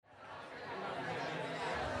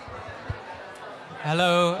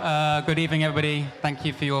Hello, good evening, everybody. Thank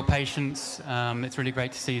you for your patience. It's really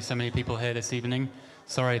great to see so many people here this evening.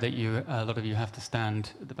 Sorry that a lot of you have to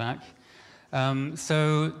stand at the back.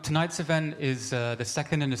 So tonight's event is the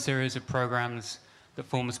second in a series of programs that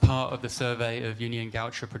forms part of the survey of Union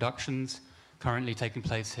Gaucho Productions, currently taking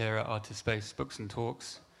place here at Artist Space Books and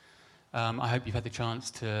Talks. I hope you've had the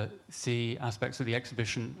chance to see aspects of the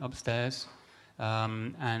exhibition upstairs.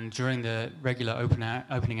 And during the regular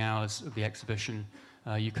opening hours of the exhibition,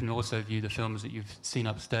 you can also view the films that you've seen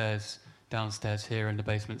upstairs, downstairs here in the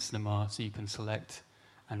basement cinema, so you can select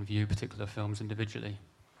and view particular films individually.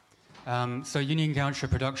 So Union Gaucho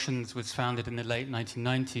Productions was founded in the late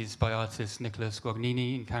 1990s by artists Nicholas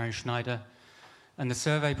Guagnini and Karen Schneider, and the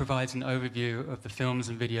survey provides an overview of the films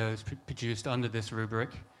and videos produced under this rubric,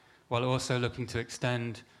 while also looking to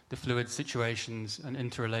extend the fluid situations and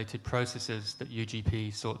interrelated processes that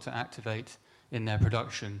UGP sought to activate in their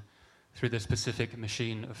production through the specific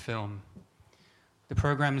machine of film. The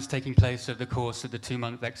programs taking place over the course of the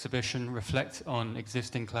 2-month exhibition reflect on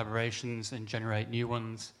existing collaborations and generate new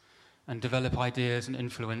ones, and develop ideas and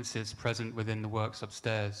influences present within the works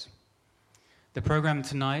upstairs. The program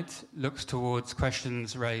tonight looks towards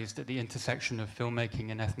questions raised at the intersection of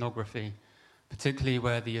filmmaking and ethnography, particularly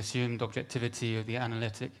where the assumed objectivity of the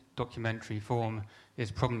analytic documentary form is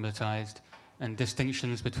problematized and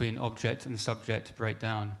distinctions between object and subject break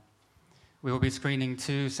down. We will be screening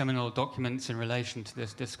 2 seminal documents in relation to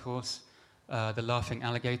this discourse, The Laughing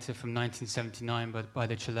Alligator from 1979 by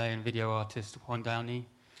the Chilean video artist Juan Downey,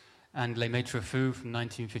 and Les Maîtres Fous from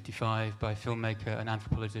 1955 by filmmaker and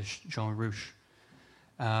anthropologist Jean Rouch.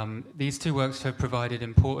 These 2 works have provided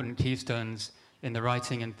important keystones in the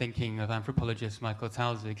writing and thinking of anthropologist Michael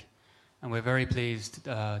Taussig, and we're very pleased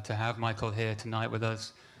to have Michael here tonight with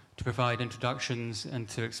us to provide introductions and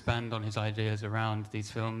to expand on his ideas around these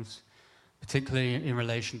films, particularly in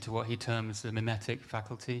relation to what he terms the mimetic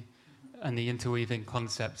faculty and the interweaving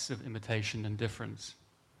concepts of imitation and difference.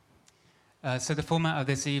 So the format of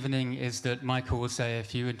this evening is that Michael will say a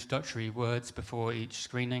few introductory words before each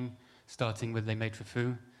screening, starting with Les Maîtres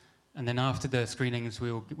Fous. And then after the screenings,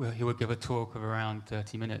 he will give a talk of around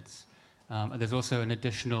 30 minutes. And there's also an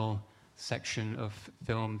additional section of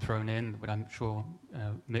film thrown in, which I'm sure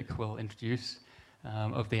Mick will introduce,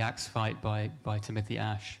 of The Axe Fight by Timothy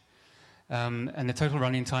Ash. And the total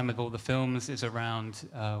running time of all the films is around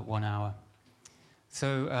 1 hour.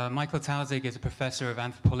 So Michael Taussig is a professor of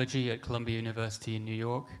anthropology at Columbia University in New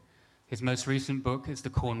York. His most recent book is The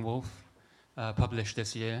Corn Wolf, published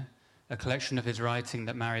this year, a collection of his writing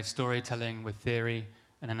that marries storytelling with theory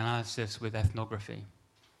and analysis with ethnography.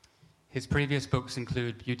 His previous books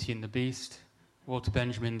include Beauty and the Beast, Walter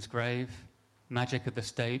Benjamin's Grave, Magic of the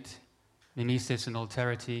State, Mimesis and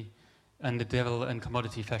Alterity, and The Devil and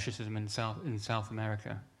Commodity Fetishism in South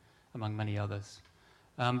America, among many others.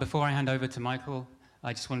 Before I hand over to Michael,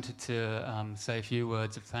 I just wanted to say a few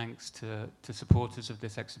words of thanks to supporters of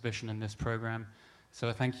this exhibition and this program. So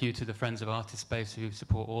a thank you to the Friends of Artist Space who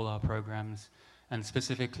support all our programs, and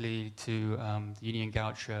specifically to the Union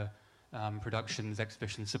Gaucho Productions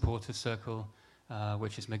Exhibition Supporters Circle,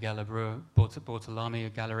 which is Miguel Abreu,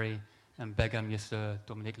 Bortolami Gallery, and Begum Yusur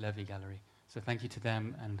Dominique Levy Gallery. So thank you to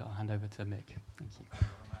them, and I'll hand over to Mick. Thank you.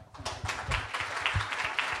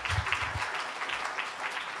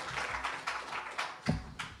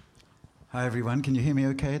 Hi everyone, can you hear me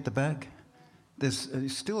okay at the back? There's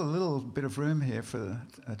still a little bit of room here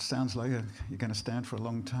it sounds like you're going to stand for a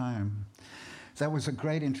long time. That was a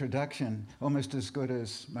great introduction, almost as good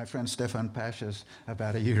as my friend Stefan Pasha's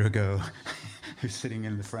about a year ago, who's sitting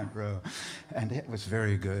in the front row, and it was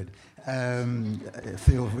very good. I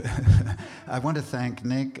want to thank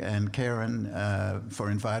Nick and Karen for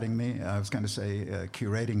inviting me. I was going to say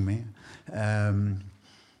curating me.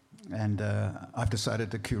 And I've decided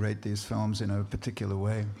to curate these films in a particular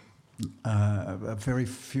way. A very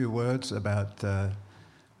few words about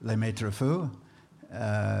Les Maîtres Fous,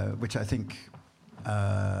 which I think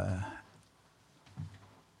are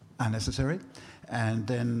necessary, and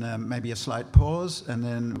then maybe a slight pause, and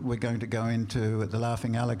then we're going to go into The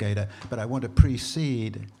Laughing Alligator. But I want to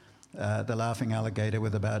precede The Laughing Alligator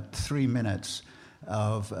with about 3 minutes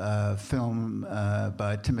of film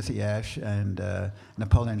by Timothy Ash and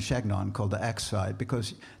Napoleon Chagnon called The Axe Fight,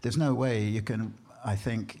 because there's no way you can, I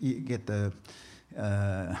think,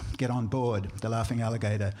 get on board The Laughing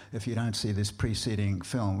Alligator if you don't see this preceding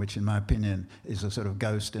film, which in my opinion is a sort of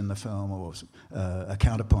ghost in the film, or a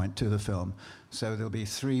counterpoint to the film. So there'll be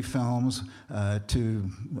 3 films, 2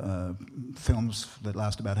 films that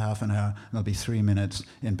last about half an hour, and there'll be 3 minutes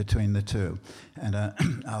in between the 2. And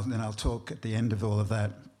then I'll talk at the end of all of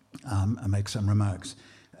that make some remarks.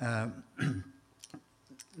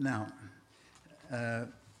 Now,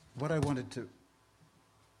 what I wanted to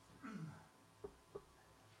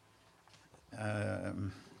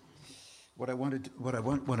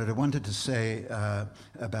wanted to say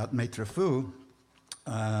about Maitre Fu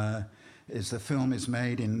is the film is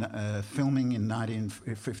made in filming in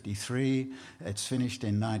 1953. It's finished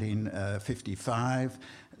in 1955.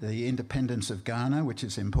 The independence of Ghana, which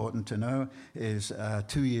is important to know, is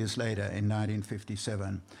 2 years later in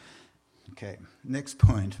 1957. Okay, next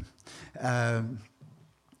point.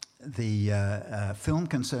 The film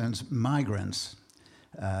concerns migrants,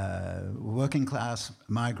 working class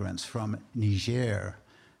migrants from Niger,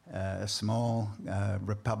 a small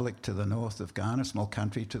republic to the north of Ghana, small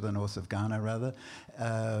country to the north of Ghana, rather,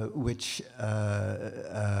 which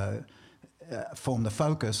form the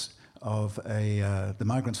focus of the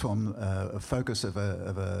migrants form a focus of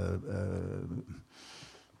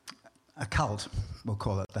a cult, we'll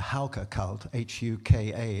call it the Hauka cult,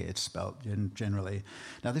 H-U-K-A, it's spelled generally.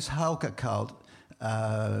 Now, this Hauka cult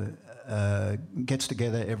gets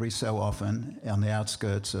together every so often on the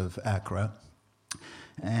outskirts of Accra,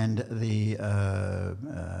 and the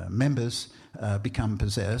members become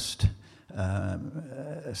possessed, and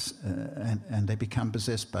they become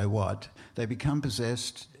possessed by what? They become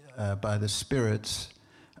possessed by the spirits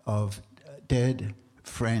of dead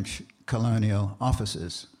French colonial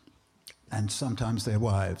officers, and sometimes their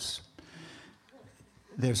wives.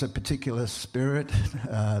 There's a particular spirit,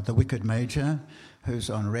 the Wicked Major, who's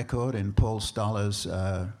on record in Paul Stoller's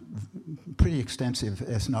pretty extensive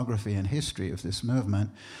ethnography and history of this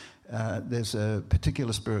movement. There's a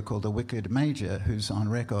particular spirit called the Wicked Major who's on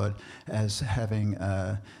record as having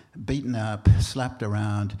beaten up, slapped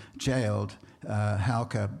around, jailed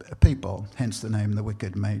Hauka people, hence the name the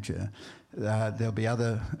Wicked Major. There'll be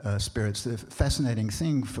other spirits. The fascinating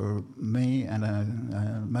thing for me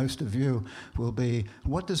and most of you will be,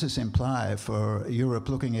 what does this imply for Europe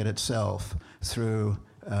looking at itself through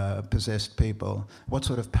possessed people? What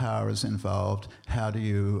sort of power is involved? How do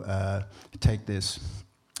you take this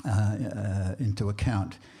into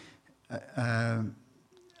account?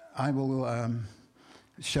 I will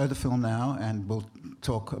show the film now, and we'll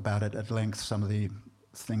talk about it at length, some of the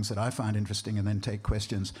things that I find interesting, and then take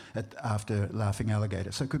questions after Laughing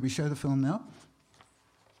Alligator. So could we show the film now?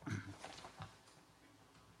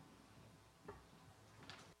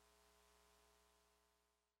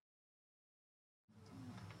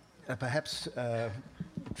 Perhaps a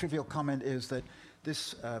trivial comment is that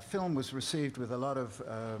this film was received with a lot of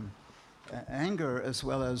anger as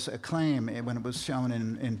well as acclaim when it was shown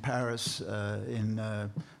in Paris in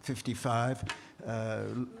 '55.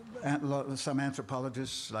 Some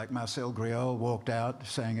anthropologists like Marcel Griol walked out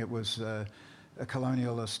saying it was a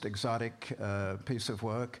colonialist, exotic piece of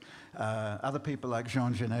work. Other people like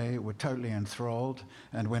Jean Genet were totally enthralled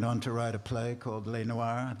and went on to write a play called Les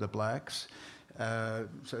Noirs, The Blacks.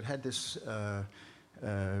 So it had this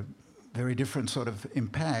very different sort of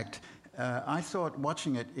impact. I thought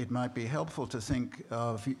watching it, it might be helpful to think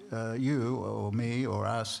of you or me or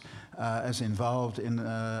us as involved in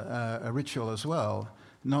a ritual as well.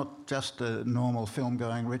 Not just a normal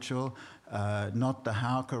film-going ritual, not the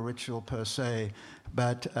Hauka ritual per se,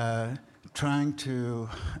 but trying to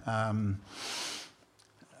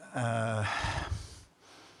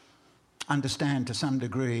understand to some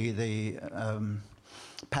degree the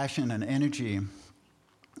passion and energy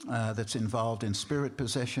that's involved in spirit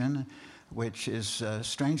possession, which is,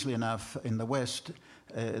 strangely enough, in the West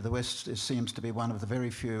seems to be one of the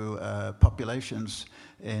very few populations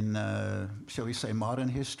in, shall we say, modern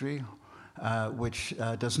history, which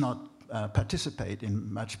does not participate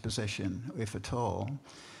in much possession, if at all.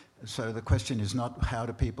 So the question is not how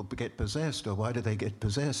do people get possessed or why do they get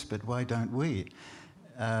possessed, but why don't we?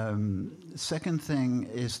 Second thing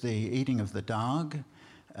is the eating of the dog.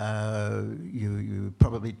 You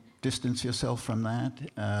probably distance yourself from that.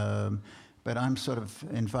 But I'm sort of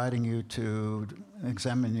inviting you to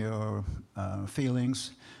examine your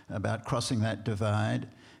feelings about crossing that divide,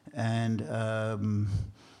 and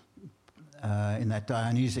in that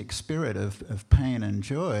Dionysic spirit of pain and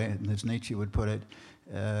joy, as Nietzsche would put it,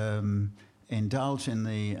 indulge in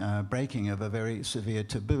the breaking of a very severe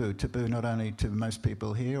taboo. Taboo not only to most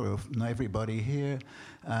people here or everybody here,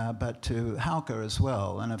 but to Hauka as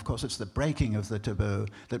well. And of course, it's the breaking of the taboo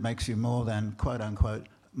that makes you more than, quote unquote,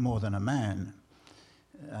 more than a man.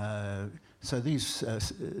 So these are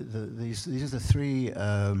the three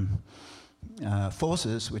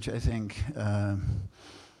forces which I think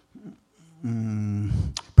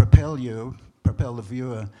propel the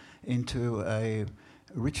viewer into a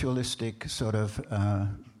ritualistic sort of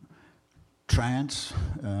trance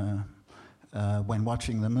when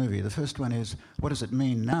watching the movie. The first one is, what does it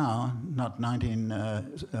mean now, not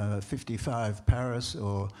 1955 Paris,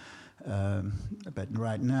 but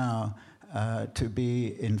right now, to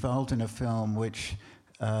be involved in a film which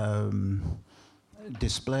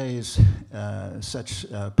displays such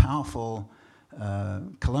powerful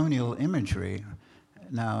colonial imagery.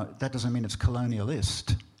 Now, that doesn't mean it's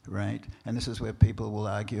colonialist, right? And this is where people will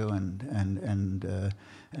argue and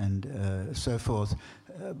so forth.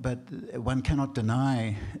 But one cannot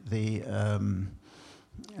deny the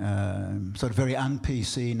sort of very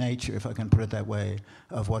un-PC nature, if I can put it that way,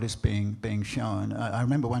 of what is being shown. I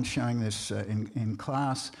remember once showing this in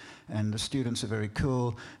class, and the students are very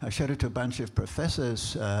cool. I showed it to a bunch of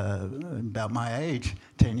professors about my age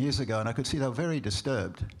 10 years ago, and I could see they were very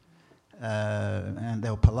disturbed. And they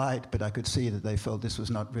were polite, but I could see that they felt this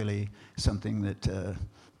was not really something that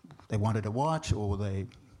they wanted to watch, or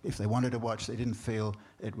if they wanted to watch, they didn't feel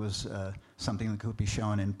it was something that could be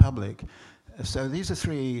shown in public. So these are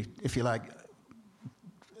three, if you like,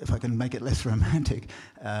 if I can make it less romantic,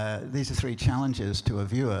 these are three challenges to a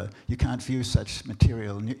viewer. You can't view such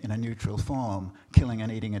material in a neutral form: killing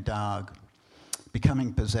and eating a dog,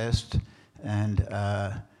 becoming possessed, and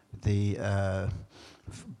the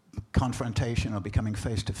confrontation or becoming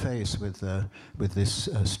face-to-face with this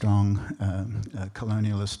strong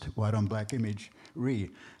colonialist white-on-black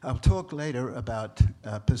imagery. I'll talk later about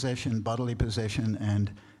possession, bodily possession,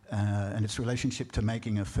 and its relationship to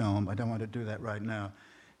making a film. I don't want to do that right now.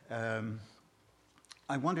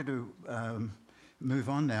 I wanted to move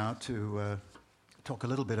on now to talk a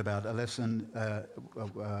little bit about a lesson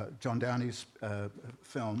of John Downey's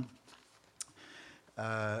film.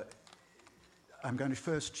 I'm going to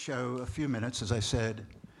first show a few minutes, as I said,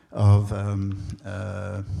 of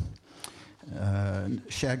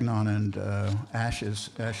Chagnon and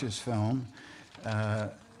Ash's film,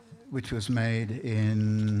 which was made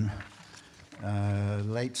in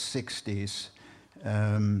late 60s.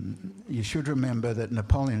 You should remember that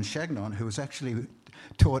Napoleon Chagnon, who was actually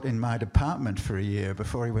taught in my department for a year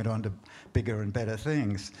before he went on to bigger and better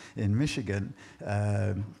things in Michigan,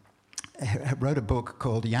 wrote a book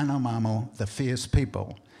called Yanomamo, The Fierce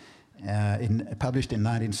People, published in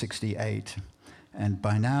 1968. And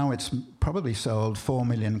by now it's probably sold 4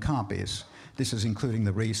 million copies. This is including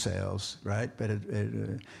the resales, right? But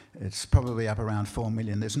it's probably up around 4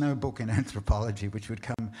 million. There's no book in anthropology which would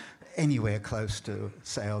come anywhere close to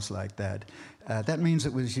sales like that. That means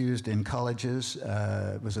it was used in colleges.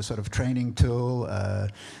 It was a sort of training tool,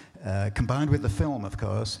 combined with the film, of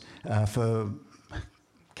course, for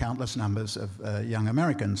countless numbers of young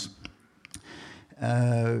Americans.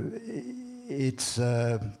 It's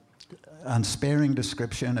unsparing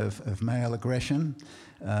description of male aggression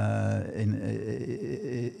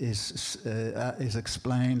is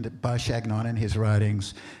explained by Chagnon in his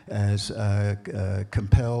writings as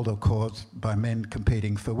compelled or caused by men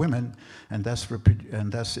competing for women, and thus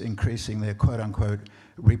increasing their quote-unquote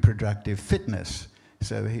reproductive fitness.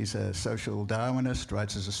 So he's a social Darwinist,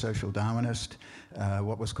 writes as a social Darwinist,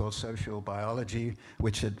 what was called social biology,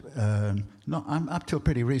 which had, up till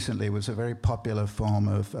pretty recently, was a very popular form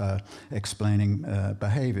of explaining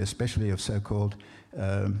behavior, especially of so-called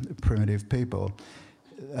primitive people.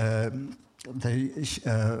 The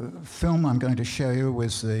film I'm going to show you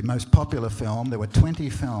was the most popular film. There were 20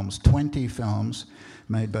 films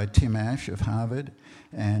made by Tim Ash of Harvard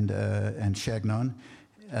and Chagnon.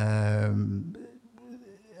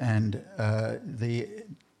 The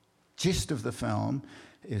gist of the film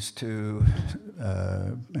is to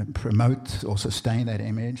promote or sustain that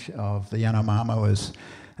image of the Yanomamo as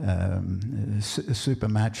super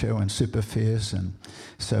macho and super fierce and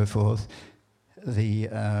so forth.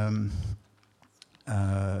 I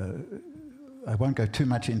won't go too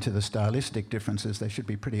much into the stylistic differences. They should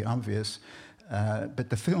be pretty obvious. But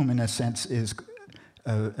the film, in a sense, is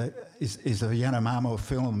a Yanomamo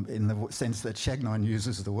film in the sense that Chagnon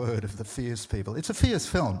uses the word of the fierce people. It's a fierce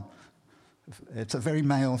film. It's a very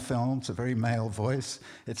male film. It's a very male voice.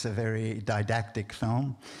 It's a very didactic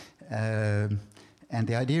film. And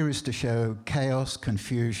the idea is to show chaos,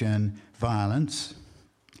 confusion, violence.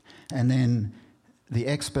 And then the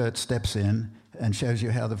expert steps in and shows you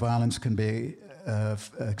how the violence can be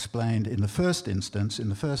explained in the first instance,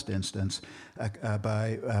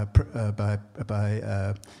 by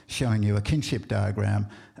showing you a kinship diagram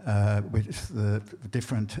with the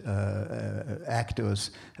different actors'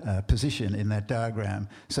 position in that diagram.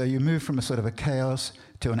 So you move from a sort of a chaos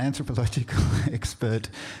to an anthropological expert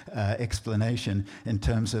explanation in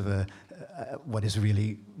terms of what is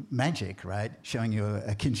really magic, right? Showing you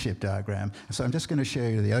a kinship diagram. So I'm just going to show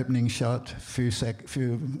you the opening shot,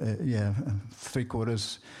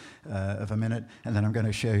 three-quarters of a minute, and then I'm going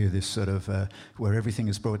to show you this sort of where everything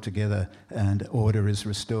is brought together and order is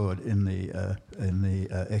restored in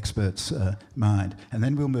the expert's mind. And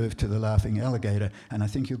then we'll move to the laughing alligator, and I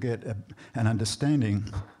think you'll get an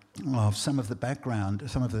understanding of some of the background,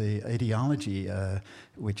 some of the ideology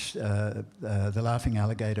which the laughing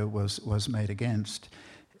alligator was made against.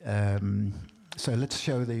 So let's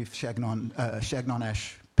show the Chagnon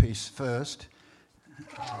Ash piece first.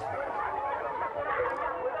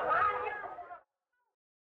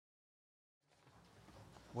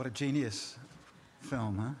 What a genius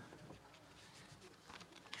film, huh?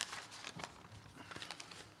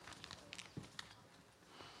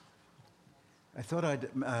 I thought I'd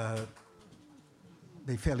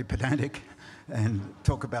be fairly pedantic and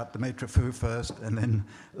talk about the Maitre Fu first and then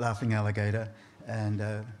Laughing Alligator, and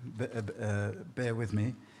bear with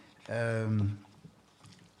me.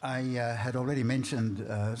 I had already mentioned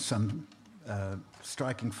some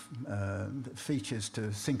striking features to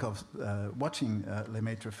think of watching Le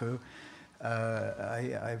Maitre Fu.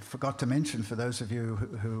 I forgot to mention, for those of you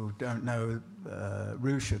who don't know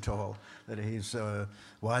Rouch at all, that he's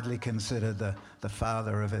widely considered the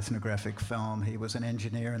father of ethnographic film. He was an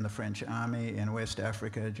engineer in the French army in West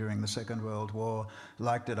Africa during the Second World War,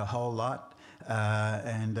 liked it a whole lot,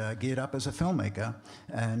 and geared up as a filmmaker,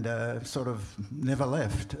 and sort of never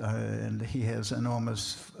left. And he has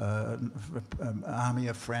enormous army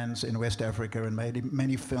of friends in West Africa and made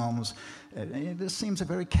many films. This seems a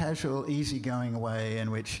very casual, easygoing way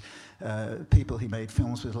in which people he made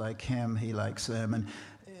films with like him, he likes them. And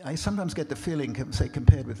I sometimes get the feeling, say,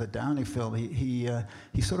 compared with the Downey film, he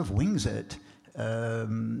sort of wings it.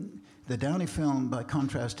 The Downey film, by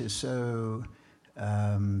contrast, is so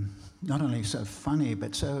not only so funny,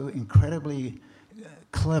 but so incredibly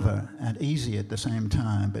clever and easy at the same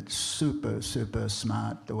time, but super, super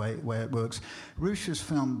smart the way it works. Rouch's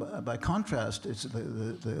film, by contrast, it's the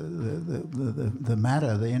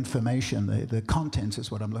matter, the information, the contents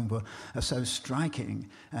is what I'm looking for, are so striking,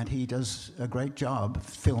 and he does a great job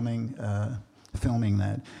filming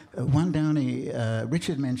that. One Downey,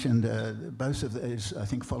 Richard mentioned both of these, I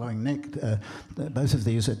think following Nick, both of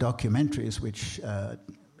these are documentaries which,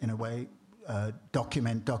 in a way,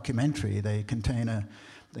 document documentary. They contain a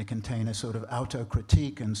sort of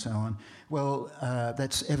auto-critique and so on. Well,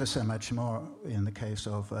 that's ever so much more in the case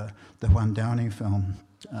of the One Downey film.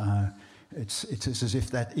 It's as if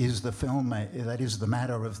that is the film, that is the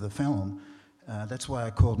matter of the film. That's why I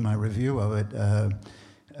called my review of it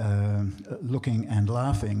Looking and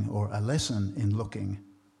Laughing, or A Lesson in Looking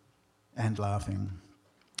and Laughing.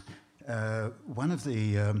 One of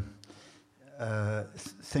the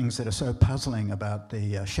things that are so puzzling about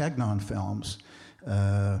the Chagnon films,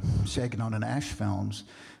 Chagnon and Ash films,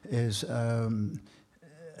 is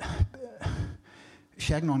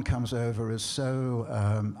Chagnon comes over as so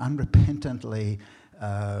unrepentantly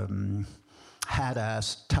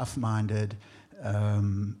had-ass, tough-minded,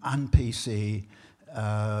 un-PC.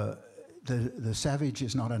 The savage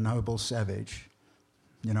is not a noble savage,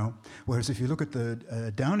 you know. Whereas if you look at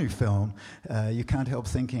the Downey film, you can't help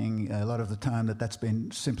thinking a lot of the time that that's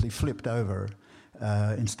been simply flipped over.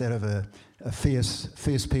 Instead of a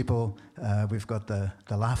fierce people, we've got the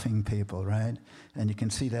laughing people, right? And you can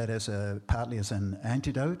see that as partly as an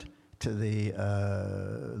antidote to the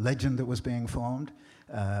legend that was being formed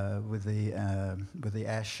with the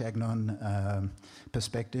Ash Chagnon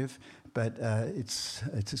perspective. But it's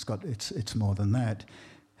more than that.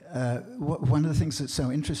 One of the things that's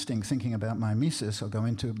so interesting, thinking about my Mises, I'll go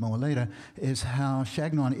into more later, is how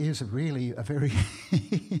Chagnon is really a very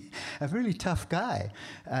a really tough guy,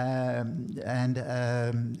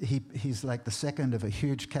 he's like the second of a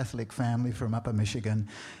huge Catholic family from Upper Michigan,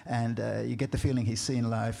 and you get the feeling he's seen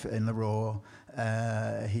life in the raw.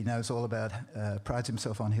 He knows all about, prides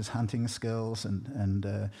himself on his hunting skills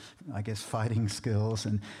and I guess fighting skills.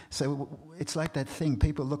 And so it's like that thing,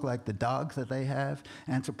 people look like the dog that they have,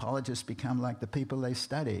 anthropologists become like the people they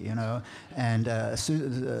study, you know. And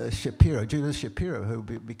Judith Shapiro, who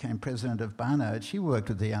became president of Barnard, she worked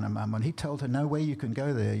with the Yanomamo, and he told her, no way you can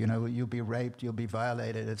go there, you know, you'll be raped, you'll be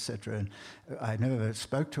violated, etc. And I never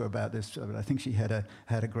spoke to her about this, but I think she had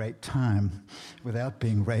a great time without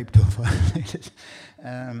being raped or violated.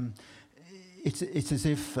 It's as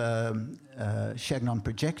if Chagnon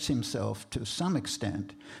projects himself to some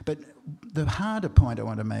extent. But the harder point I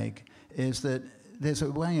want to make is that there's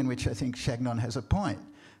a way in which I think Chagnon has a point.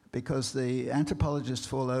 because the anthropologists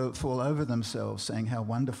fall over themselves saying how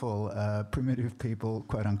wonderful primitive people,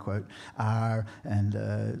 quote unquote, are, and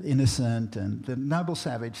innocent, and the noble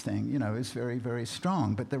savage thing, you know, is very, very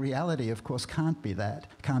strong. But the reality, of course, can't be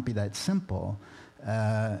that simple.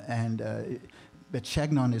 But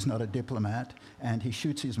Chagnon is not a diplomat, and he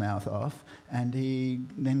shoots his mouth off, and he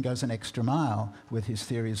then goes an extra mile with his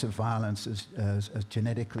theories of violence as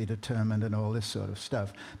genetically determined and all this sort of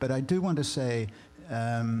stuff. But I do want to say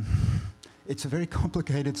it's a very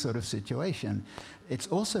complicated sort of situation. It's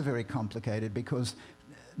also very complicated because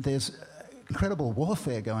there's incredible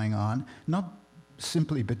warfare going on, not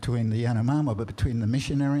simply between the Yanomamo, but between the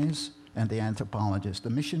missionaries and the anthropologists, the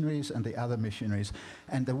missionaries and the other missionaries.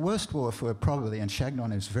 And the worst warfare probably, and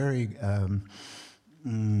Chagnon is very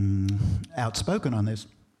outspoken on this,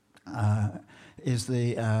 is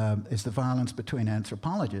the violence between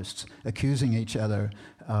anthropologists, accusing each other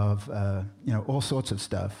of all sorts of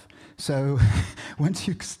stuff. So once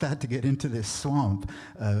you start to get into this swamp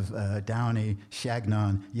of Downey,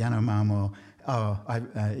 Chagnon, Yanomamo,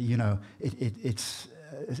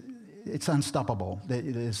 it's unstoppable.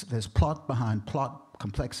 There's plot behind plot,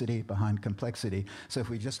 complexity behind complexity. So if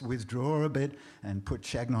we just withdraw a bit and put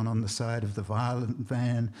Chagnon on the side of the violent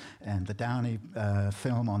van and the Downey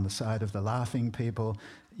film on the side of the laughing people,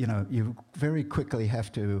 you very quickly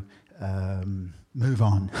have to move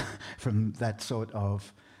on from that sort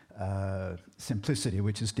of simplicity,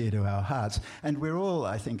 which is dear to our hearts. And we're all,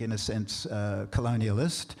 I think, in a sense,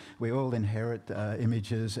 colonialist. We all inherit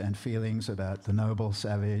images and feelings about the noble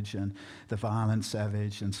savage and the violent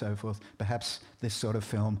savage and so forth. Perhaps this sort of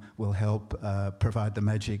film will help provide the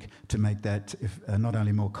magic to make that not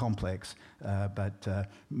only more complex, but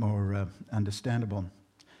more understandable.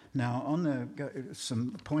 Now, on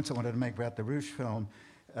some points I wanted to make about the Rouge film.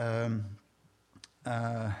 I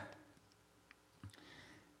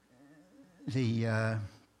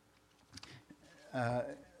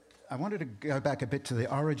wanted to go back a bit to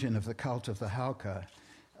the origin of the cult of the Hauka.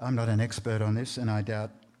 I'm not an expert on this, and I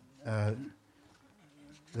doubt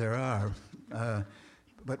there are.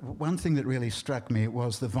 But one thing that really struck me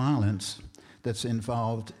was the violence that's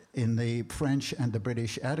involved in the French and the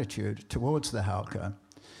British attitude towards the Hauka,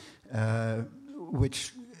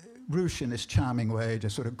 which Rouge, in this charming way,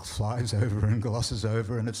 just sort of flies over and glosses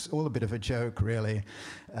over, and it's all a bit of a joke, really,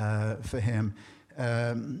 for him.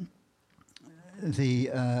 The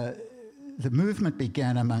movement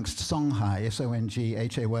began amongst Songhai,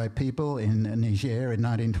 S-O-N-G-H-A-Y people in Niger in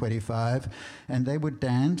 1925, and they would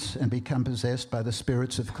dance and become possessed by the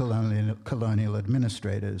spirits of colonial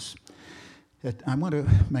administrators. I want to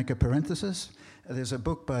make a parenthesis. There's a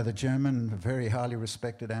book by the German, very highly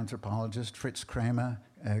respected anthropologist, Fritz Kramer,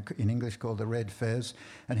 in English called The Red Fez,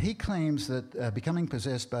 and he claims that becoming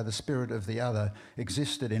possessed by the spirit of the other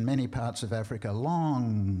existed in many parts of Africa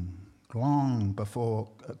long before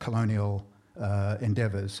colonial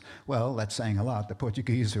endeavours. Well, that's saying a lot. The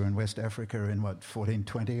Portuguese are in West Africa in,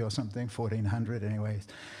 1420 or something, 1400 anyways.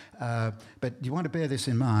 But you want to bear this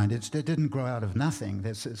in mind. It didn't grow out of nothing.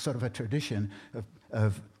 There's sort of a tradition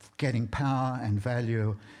of getting power and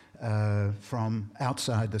value from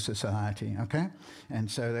outside the society, okay?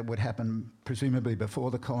 And so that would happen presumably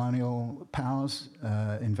before the colonial powers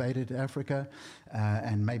invaded Africa,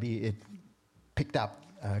 and maybe it picked up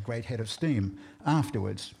a great head of steam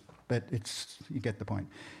afterwards, but you get the point.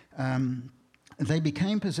 They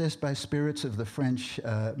became possessed by spirits of the French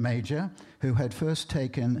major, who had first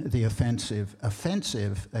taken the offensive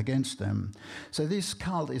against them. So this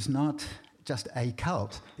cult is not just a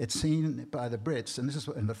cult. It's seen by the Brits, and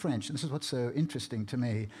the French, and this is what's so interesting to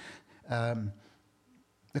me. The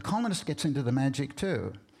colonist gets into the magic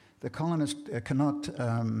too. The colonist cannot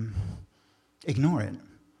ignore it.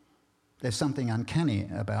 There's something uncanny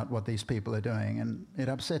about what these people are doing, and it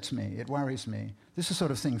upsets me, it worries me. This is the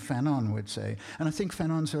sort of thing Fanon would say. And I think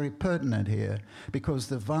Fanon's very pertinent here, because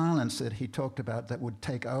the violence that he talked about that would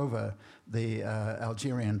take over the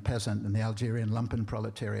Algerian peasant and the Algerian lumpen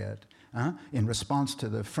proletariat in response to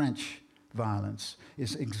the French violence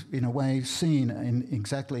is in a way seen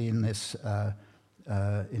exactly in this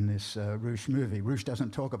Rouge movie. Rouge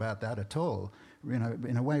doesn't talk about that at all.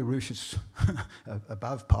 In a way, Rouge is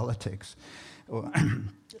above politics.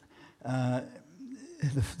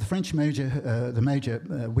 The French major,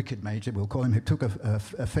 the wicked major, we'll call him, who took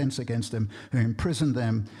offence against them, who imprisoned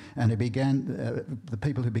them, and the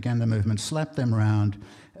people who began the movement slapped them around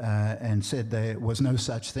and said there was no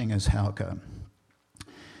such thing as Hauka.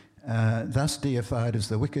 Thus deified as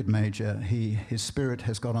the wicked major, his spirit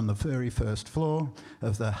has got on the very first floor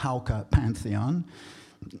of the Hauka pantheon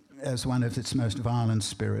as one of its most violent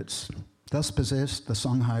spirits. Thus possessed, the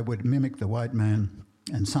Songhai would mimic the white man,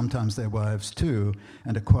 and sometimes their wives too,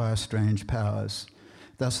 and acquire strange powers.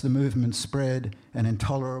 Thus the movement spread an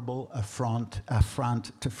intolerable affront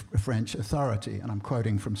to French authority, and I'm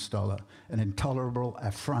quoting from Stoller, an intolerable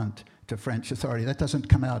affront to French authority. That doesn't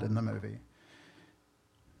come out in the movie.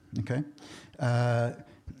 Okay? Thus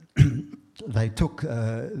they took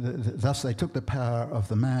the power of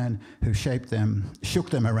the man who shook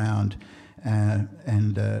them around,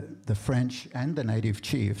 and the French and the native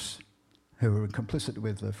chiefs, who were complicit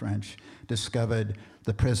with the French, discovered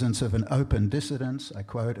the presence of an open dissidence, I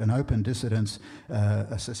quote, an open dissidence,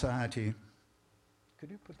 a society. Could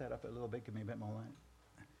you put that up a little bit, give me a bit more light?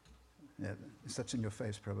 Yeah, that's in your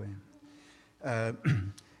face probably.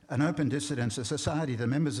 An open dissidence, a society, the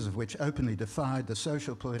members of which openly defied the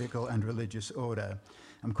social, political, and religious order.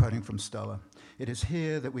 I'm quoting from Stoller. It is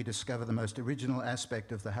here that we discover the most original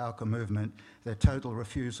aspect of the Hauke movement, their total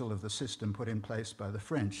refusal of the system put in place by the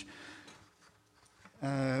French.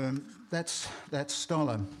 That's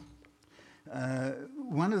Stoller.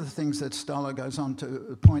 One of the things that Stoller goes on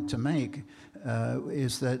to point to make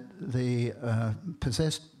is that the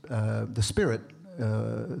possessed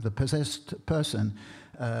person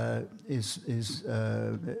is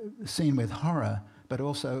seen with horror, but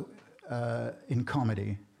also in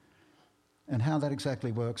comedy. And how that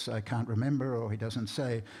exactly works, I can't remember, or he doesn't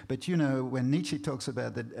say. But you know, when Nietzsche talks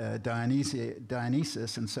about the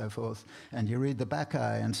Dionysus and so forth, and you read the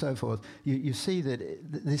Bacchae and so forth, you see that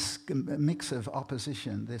this mix of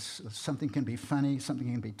opposition, something can be funny,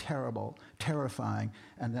 something can be terrible, terrifying,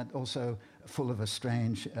 and that also full of a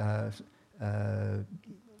strange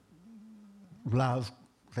love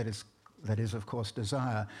that is, of course,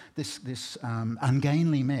 desire. This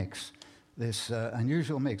ungainly mix, this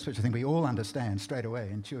unusual mix, which I think we all understand straight away,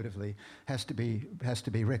 intuitively, has to be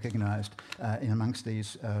recognised in amongst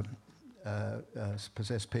these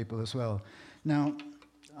possessed people as well. Now,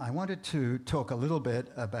 I wanted to talk a little bit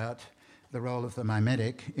about the role of the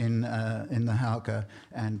mimetic in the Hauke,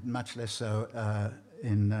 and much less so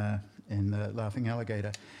in the Laughing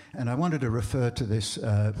Alligator. And I wanted to refer to this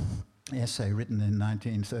essay written in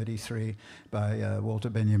 1933 by Walter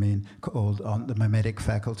Benjamin called On the Mimetic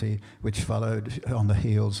Faculty, which followed on the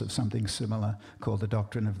heels of something similar called The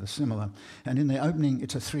Doctrine of the Similar. And in the opening,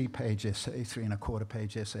 it's a 3-page essay,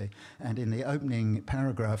 3.25-page essay, and in the opening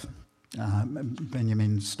paragraph,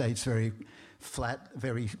 Benjamin states very flat,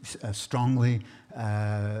 very strongly,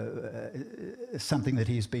 something that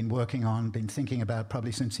he's been working on, been thinking about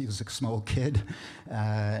probably since he was a small kid,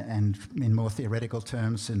 and in more theoretical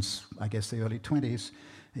terms since, I guess, the early 20s.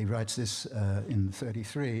 He writes this in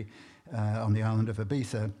 33 on the island of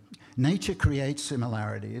Ibiza. Nature creates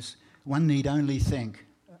similarities. One need only think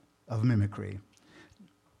of mimicry.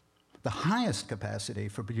 The highest capacity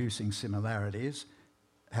for producing similarities,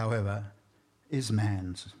 however, is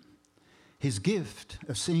man's. His gift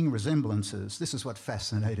of seeing resemblances, this is what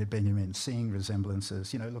fascinated Benjamin, seeing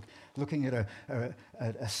resemblances, you know, looking at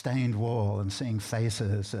a stained wall and seeing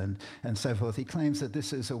faces and so forth. He claims that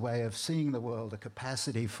this is a way of seeing the world, a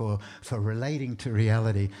capacity for relating to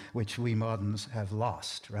reality, which we moderns have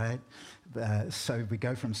lost, right? So we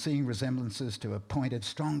go from seeing resemblances to a pointed,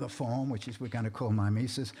 stronger form, which is we're going to call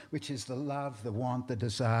mimesis, which is the love, the want, the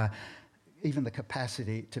desire, even the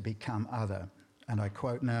capacity to become other. And I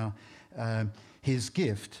quote now, his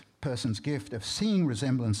gift, person's gift of seeing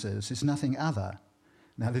resemblances is nothing other,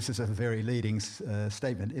 now this is a very leading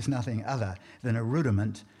statement, is nothing other than a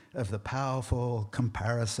rudiment of the powerful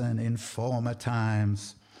comparison in former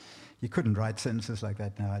times. You couldn't write sentences like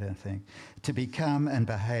that now, I don't think. To become and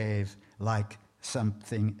behave like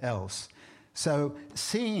something else. So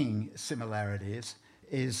seeing similarities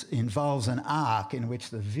involves an arc in which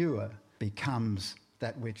the viewer becomes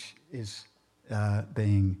that which is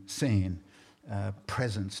being seen,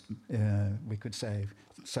 presenced, we could say,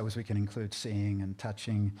 so as we can include seeing and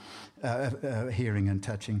touching, hearing and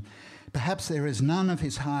touching. Perhaps there is none of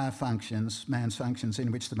his higher functions, man's functions,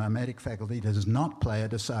 in which the mimetic faculty does not play a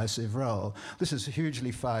decisive role. This is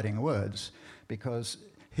hugely fighting words, because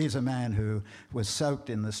here's a man who was soaked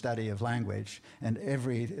in the study of language, and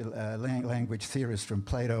every language theorist from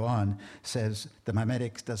Plato on says the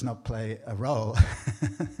mimetic does not play a role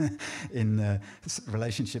in the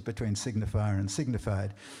relationship between signifier and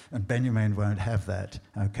signified. And Benjamin won't have that,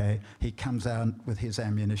 okay? He comes out with his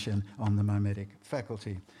ammunition on the mimetic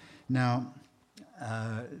faculty. Now,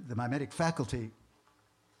 the mimetic faculty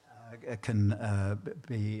can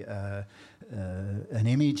be an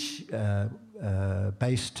image-based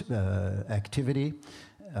activity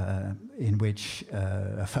in which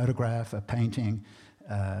a photograph, a painting,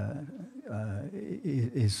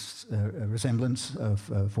 is a resemblance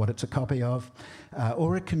of what it's a copy of,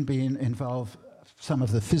 or it can involve some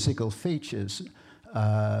of the physical features,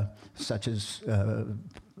 such as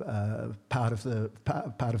part of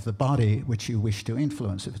the body which you wish to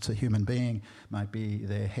influence. If it's a human being, might be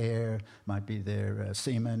their hair, might be their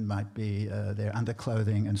semen, might be their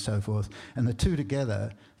underclothing, and so forth. And the two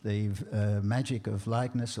together, the magic of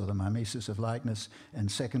likeness, or the mimesis of likeness, and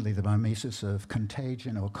secondly the mimesis of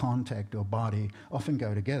contagion or contact or body, often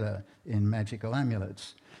go together in magical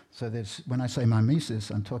amulets. So when I say mimesis,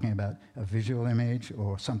 I'm talking about a visual image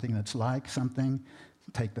or something that's like something.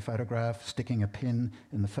 Take the photograph, sticking a pin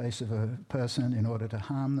in the face of a person in order to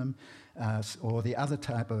harm them, or the other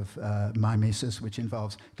type of mimesis, which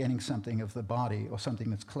involves getting something of the body or something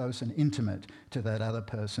that's close and intimate to that other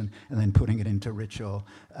person and then putting it into ritual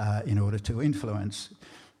in order to influence.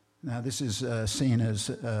 Now, this is seen as,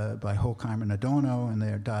 by Horkheimer and Adorno in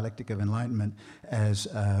their Dialectic of Enlightenment, as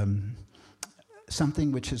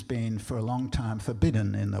something which has been for a long time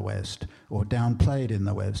forbidden in the West or downplayed in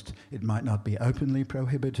the West. It might not be openly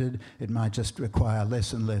prohibited. It might just require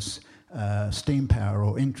less and less steam power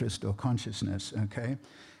or interest or consciousness, okay?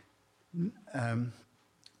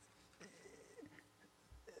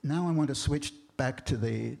 Now I want to switch back to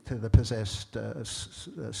the possessed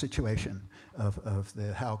situation of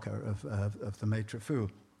the Hauke, of the Maitre Fou.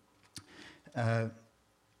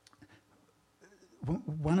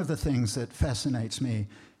 One of the things that fascinates me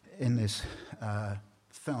in this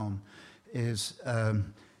film is,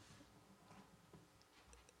 and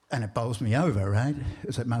it bowls me over, right,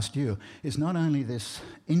 as it must you, is not only this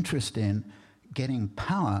interest in getting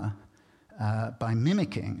power by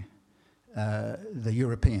mimicking the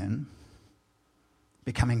European,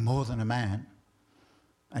 becoming more than a man,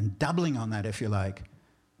 and doubling on that, if you like,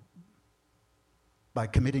 by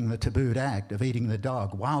committing the tabooed act of eating the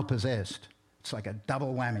dog while possessed. It's like a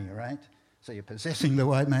double whammy, right? So you're possessing the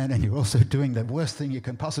white man and you're also doing the worst thing you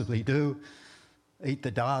can possibly do, eat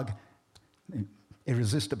the dog.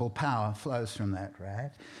 Irresistible power flows from that,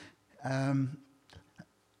 right?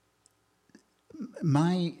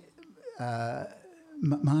 My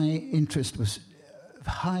interest was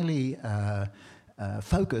highly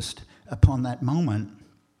focused upon that moment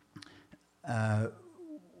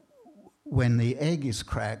when the egg is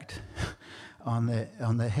cracked on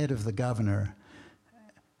the head of the governor,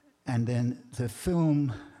 and then the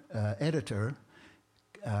film editor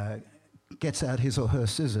gets out his or her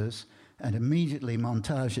scissors and immediately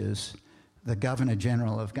montages the Governor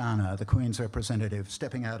General of Ghana, the Queen's representative,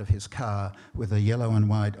 stepping out of his car with the yellow and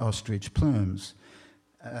white ostrich plumes.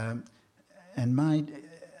 I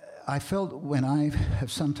felt when I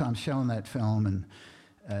have sometimes shown that film, and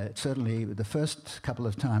certainly the first couple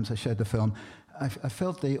of times I showed the film, I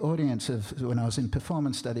felt the audience when I was in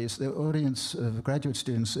performance studies, the audience of graduate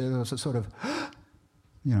students, there was a sort of,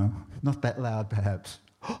 not that loud perhaps.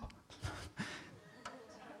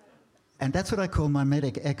 And that's what I call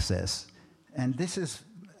mimetic excess. And this is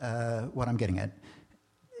what I'm getting at.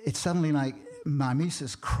 It's suddenly like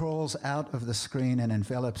mimesis crawls out of the screen and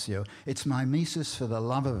envelops you. It's mimesis for the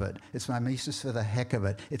love of it. It's mimesis for the heck of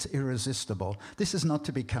it. It's irresistible. This is not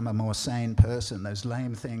to become a more sane person, those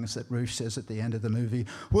lame things that Rouge says at the end of the movie.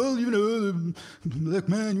 Well, look,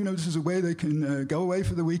 man, this is a way they can go away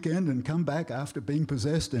for the weekend and come back after being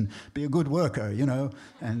possessed and be a good worker,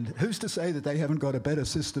 And who's to say that they haven't got a better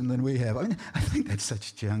system than we have? I mean, I think that's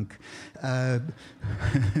such junk.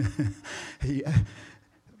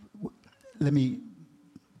 Let me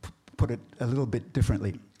put it a little bit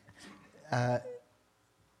differently. The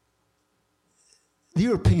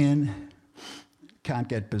European can't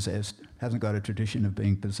get possessed, hasn't got a tradition of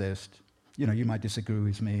being possessed. You might disagree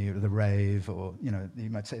with me, or the rave, or, you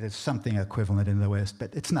might say there's something equivalent in the West,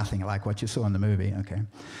 but it's nothing like what you saw in the movie, okay?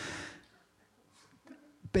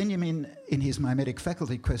 Benjamin, in his mimetic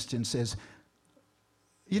faculty question, says,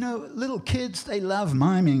 little kids, they love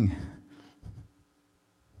miming.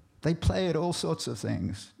 They play at all sorts of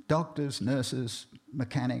things. Doctors, nurses,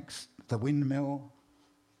 mechanics, the windmill.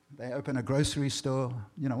 They open a grocery store,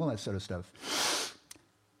 all that sort of stuff.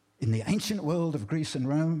 In the ancient world of Greece and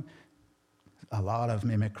Rome, a lot of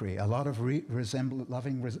mimicry, a lot of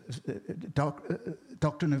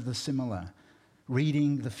doctrine of the similar,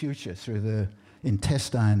 reading the future through the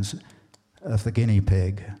intestines of the guinea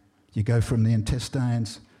pig. You go from the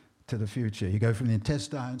intestines to the future. You go from the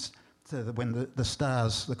intestines to when the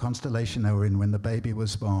stars, the constellation they were in when the baby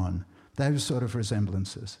was born. Those sort of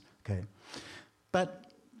resemblances, okay?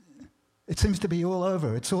 But it seems to be all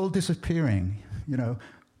over. It's all disappearing,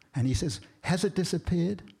 And he says, has it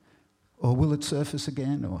disappeared? Or will it surface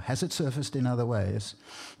again? Or has it surfaced in other ways?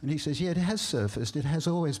 And he says, yeah, it has surfaced. It has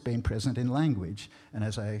always been present in language. And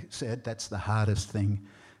as I said, that's the hardest thing.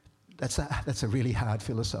 That's a really hard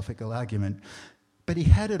philosophical argument. But he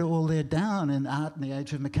had it all there down in Art in the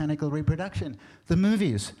Age of Mechanical Reproduction. The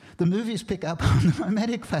movies pick up on the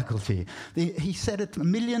mimetic faculty. He said it 1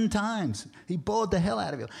 million times. He bored the hell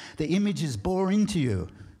out of you. The images bore into you,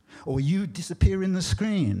 or you disappear in the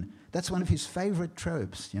screen. That's one of his favorite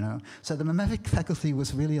tropes, you know. So the mimetic faculty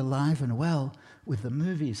was really alive and well with the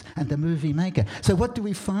movies and the movie maker. So what do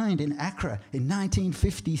we find in Accra in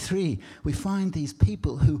 1953? We find these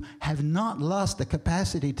people who have not lost the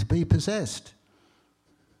capacity to be possessed.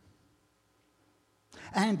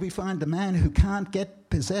 And we find the man who can't get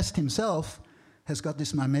possessed himself has got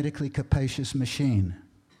this mimetically capacious machine,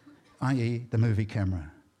 i.e. the movie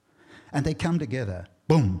camera. And they come together,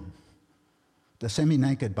 boom. The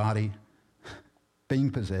semi-naked body being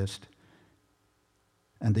possessed,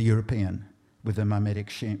 and the European with the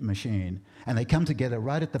mimetic machine. And they come together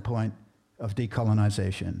right at the point of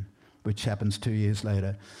decolonization, which happens 2 years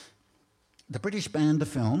later. The British banned the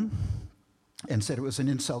film and said it was an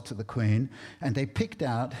insult to the Queen, and they picked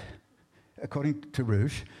out, according to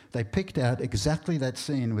Rouge, they picked out exactly that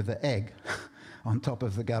scene with the egg on top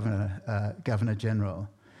of the Governor General.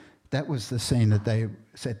 That was the scene that they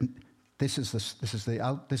said, This is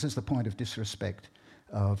the point of disrespect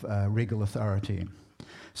of regal authority.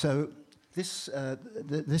 So this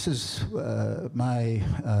is my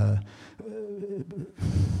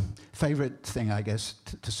favorite thing, I guess,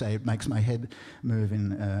 to say. It makes my head move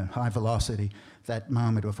in high velocity, that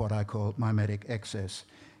moment of what I call mimetic excess.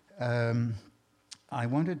 I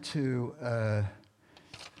wanted to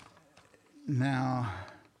now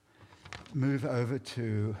move over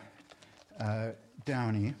to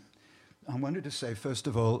Downey. I wanted to say, first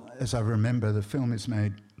of all, as I remember, the film is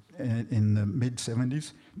made in the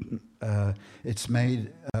mid-70s. It's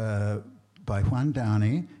made by Juan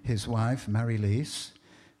Downey, his wife, Mary-Lise,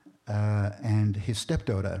 and his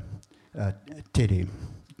stepdaughter, Titi,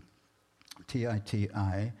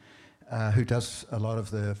 T-I-T-I, who does a lot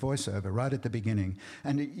of the voiceover right at the beginning.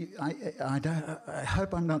 And I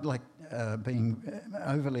hope I'm not like being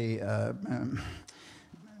overly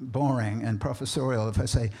boring and professorial if I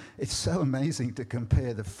say it's so amazing to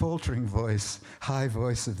compare the faltering voice, high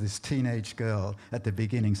voice of this teenage girl at the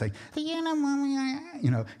beginning saying, you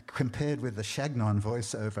know, compared with the Chagnon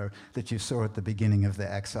voiceover that you saw at the beginning of the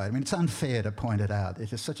act side. I mean, it's unfair to point it out.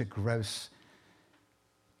 It is such a gross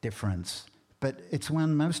difference. But it's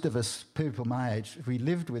one most of us, people my age, we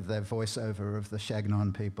lived with the voiceover of the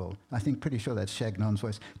Chagnon people. I think pretty sure that's Chagnon's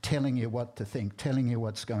voice, telling you what to think, telling you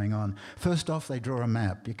what's going on. First off, they draw a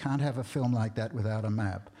map. You can't have a film like that without a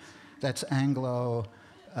map. That's Anglo,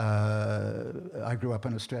 I grew up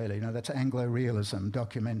in Australia, you know, that's Anglo-realism,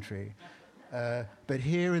 documentary. But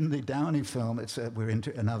here in the Downey film, it's we're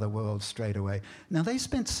into another world straight away. Now, they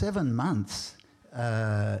spent 7 months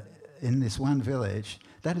in this one village.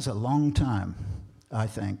 That is a long time, I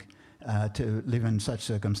think, to live in such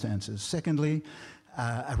circumstances. Secondly,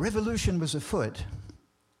 a revolution was afoot.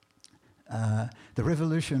 The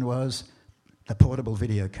revolution was the portable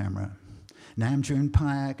video camera. Nam June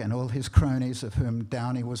Paik and all his cronies, of whom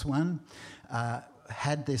Downey was one,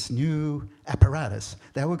 had this new apparatus.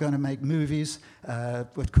 They were going to make movies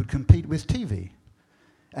that could compete with TV.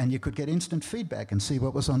 And you could get instant feedback and see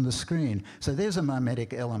what was on the screen. So there's a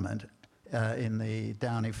mimetic element in the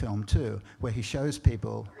Downey film too, where he shows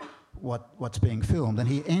people what's being filmed. And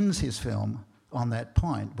he ends his film on that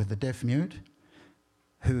point with the deaf-mute,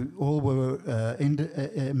 who all were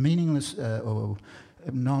meaningless or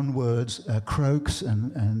non-words, croaks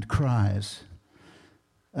and cries.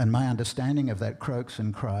 And my understanding of that croaks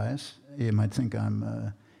and cries, you might think I'm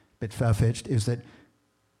a bit far-fetched, is that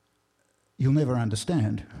you'll never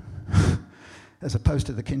understand. As opposed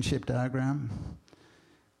to the kinship diagram,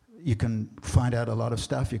 you can find out a lot of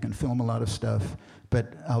stuff, you can film a lot of stuff,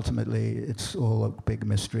 but ultimately it's all a big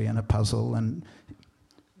mystery and a puzzle, and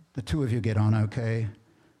the two of you get on okay,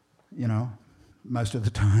 you know, most of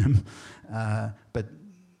the time, but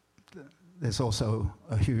there's also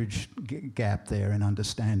a huge gap there in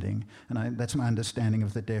understanding, and that's my understanding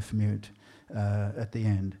of the deaf-mute at the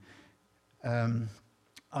end.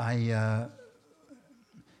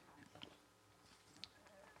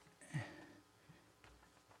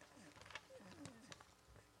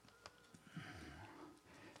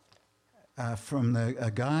 From A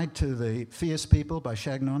Guide to the Fierce People by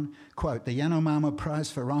Chagnon, quote, "The Yanomamo prize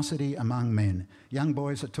ferocity among men. Young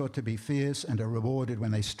boys are taught to be fierce and are rewarded when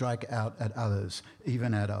they strike out at others,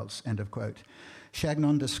 even adults," end of quote.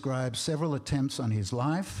 Chagnon describes several attempts on his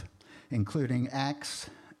life including axe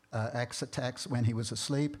attacks when he was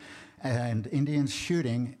asleep, and Indians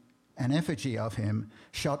shooting an effigy of him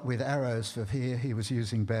shot with arrows for fear he was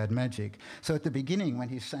using bad magic. So at the beginning, when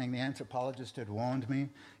he's saying the anthropologist had warned me,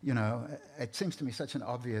 you know, it seems to me such an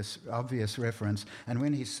obvious reference. And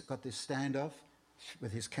when he's got this standoff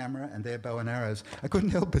with his camera and their bow and arrows, I couldn't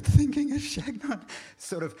help but thinking of Chagnon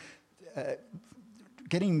sort of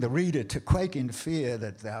getting the reader to quake in fear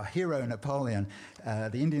that our hero Napoleon,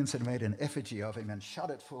 the Indians had made an effigy of him and shot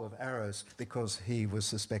it full of arrows because he was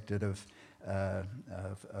suspected of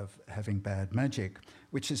having bad magic,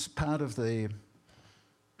 which is part of the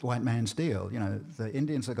white man's deal. You know, the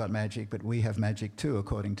Indians have got magic, but we have magic too,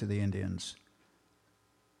 according to the Indians.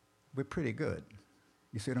 We're pretty good.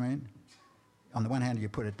 You see what I mean? On the one hand, you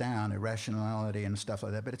put it down, irrationality and stuff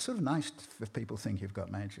like that, but it's sort of nice if people think you've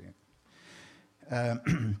got magic.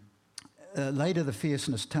 Later, the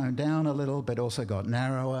fierceness toned down a little, but also got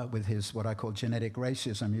narrower with his what I call genetic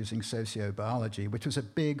racism using sociobiology, which was a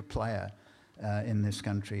big player in this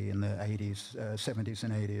country in the 80s, 70s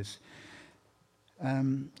and 80s.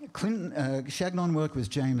 Chagnon worked with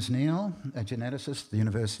James Neal, a geneticist at the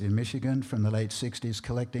University of Michigan from the late 60s,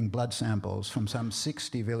 collecting blood samples from some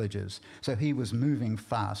 60 villages. So he was moving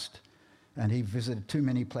fast, and he visited too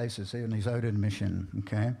many places in his Odin mission,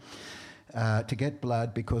 okay, to get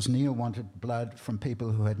blood because Neal wanted blood from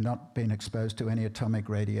people who had not been exposed to any atomic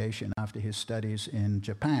radiation after his studies in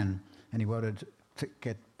Japan, and he wanted to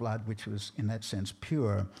get blood which was, in that sense,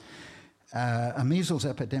 pure. A measles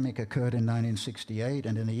epidemic occurred in 1968,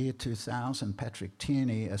 and in the year 2000, Patrick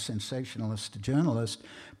Tierney, a sensationalist journalist,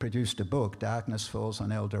 produced a book, Darkness Falls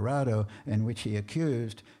on El Dorado, in which he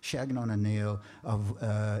accused Chagnon and Neal of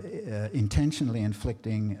intentionally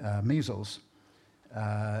inflicting measles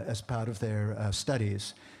as part of their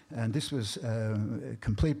studies. And this was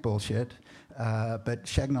complete bullshit, but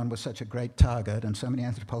Chagnon was such a great target, and so many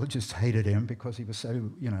anthropologists hated him because he was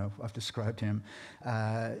so, you know, I've described him.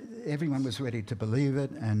 Everyone was ready to believe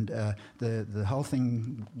it, and the whole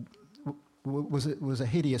thing was a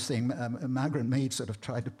hideous thing. Margaret Mead sort of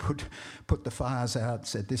tried to put the fires out,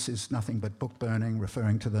 said this is nothing but book burning,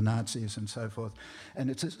 referring to the Nazis and so forth. And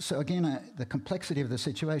it's so again, the complexity of the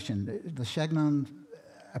situation. The Chagnon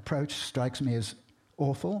approach strikes me as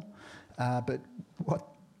awful, but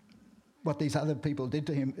what these other people did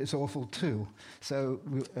to him is awful too. So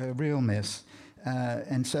a real mess.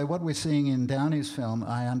 And so what we're seeing in Downey's film,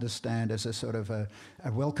 I understand as a sort of a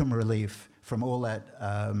welcome relief from all that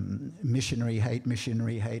missionary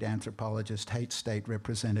hate, anthropologists, hate state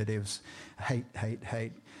representatives,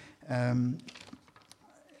 hate. In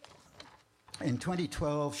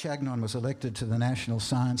 2012, Chagnon was elected to the National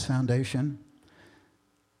Science Foundation.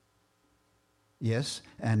 Yes,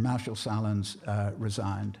 and Marshall Sahlins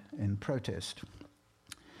resigned in protest.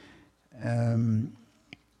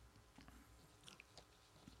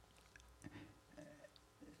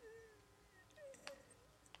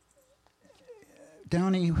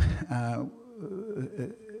 Downey,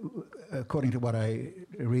 according to what I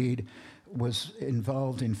read, was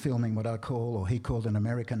involved in filming what I call, or he called, an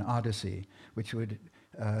American Odyssey, which would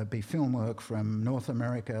be film work from North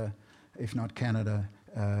America, if not Canada,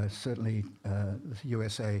 certainly the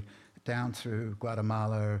USA, down through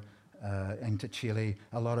Guatemala, into Chile.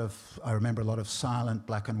 I remember a lot of silent,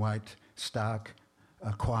 black and white, stark,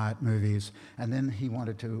 quiet movies. And then he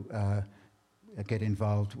wanted to get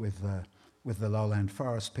involved with the lowland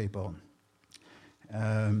forest people.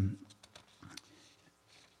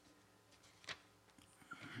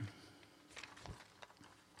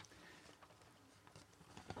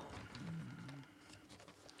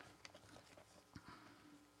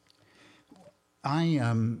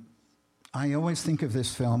 I always think of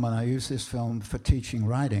this film, and I use this film for teaching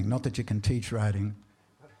writing. Not that you can teach writing.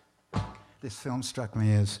 This film struck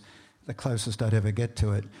me as the closest I'd ever get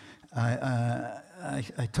to it.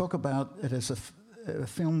 I talk about it as a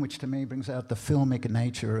film which to me brings out the filmic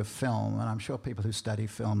nature of film, and I'm sure people who study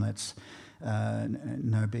film, that's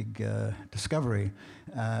no big discovery.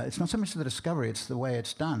 It's not so much the discovery, it's the way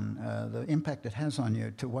it's done, the impact it has on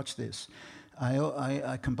you to watch this.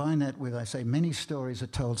 I combine that with, I say, many stories are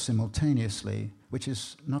told simultaneously, which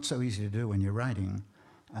is not so easy to do when you're writing.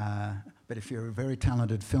 But if you're a very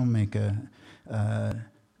talented filmmaker,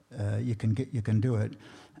 you can do it.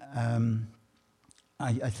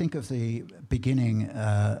 I think of the beginning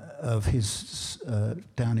of his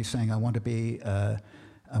Downey saying, "I want to be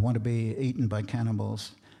eaten by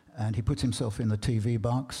cannibals," and he puts himself in the TV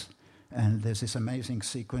box. And there's this amazing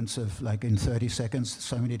sequence of, like, in 30 seconds,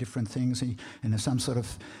 so many different things. And there's some sort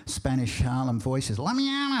of Spanish Harlem voices, "Let me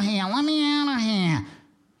out of here, let me out of here."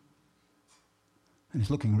 and he's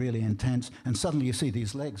looking really intense, and suddenly you see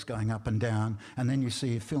these legs going up and down, and then you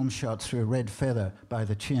see film shots through a red feather by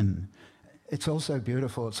the chin. It's also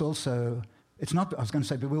beautiful. It's not, I was going to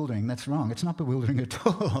say bewildering, that's wrong. It's not bewildering at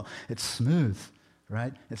all. It's smooth,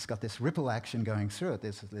 right? It's got this ripple action going through it.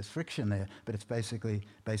 There's friction there, but it's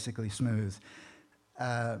basically smooth.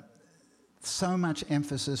 So much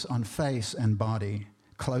emphasis on face and body,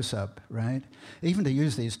 close-up, right? Even to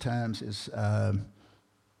use these terms is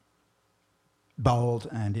bold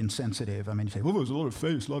and insensitive. I mean, you say, well, there's a lot of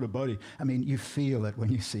face, a lot of body. I mean, you feel it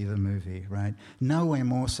when you see the movie, right? Nowhere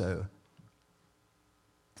more so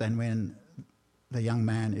than when the young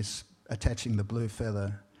man is attaching the blue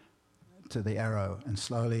feather to the arrow and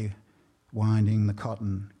slowly winding the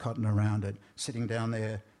cotton around it, sitting down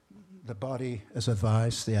there, the body as a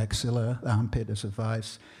vice, the axilla, the armpit as a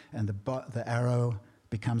vice, and the arrow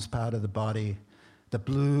becomes part of the body. The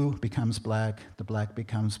blue becomes black, the black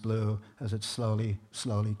becomes blue as it's slowly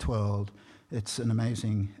twirled. It's an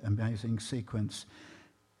amazing sequence.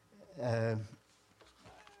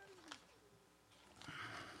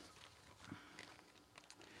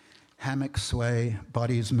 Hammocks sway,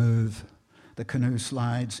 bodies move. The canoe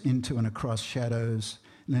slides into and across shadows,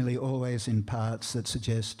 nearly always in parts that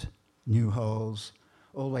suggest new holes,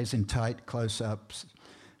 always in tight close-ups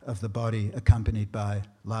of the body accompanied by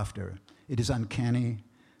laughter. It is uncanny,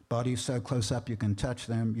 bodies so close up you can touch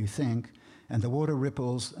them, you think, and the water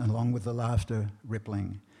ripples along with the laughter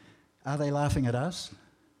rippling. Are they laughing at us?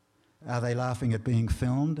 Are they laughing at being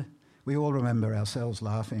filmed? We all remember ourselves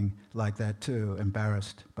laughing like that too,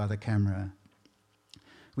 embarrassed by the camera.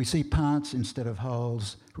 We see parts instead of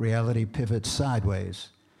wholes, reality pivots sideways,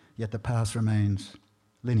 yet the path remains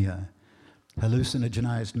linear.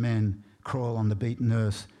 Hallucinogenized men crawl on the beaten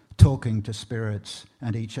earth, talking to spirits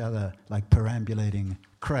and each other like perambulating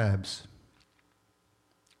crabs.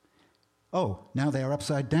 Oh, now they are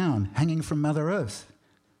upside down, hanging from Mother Earth.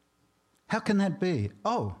 How can that be?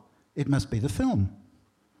 Oh, it must be the film.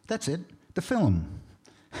 That's it, the film.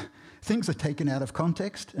 Things are taken out of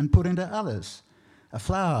context and put into others. A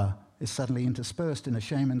flower is suddenly interspersed in a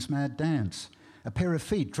shaman's mad dance. A pair of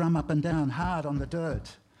feet drum up and down hard on the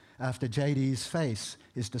dirt after JD's face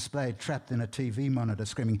is displayed trapped in a TV monitor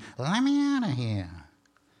screaming, "Let me out of here."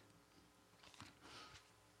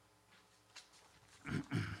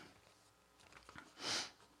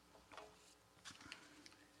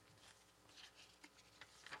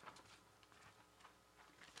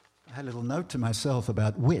 I had a little note to myself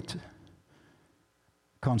about wit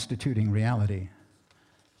constituting reality.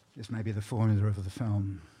 This may be the formula of the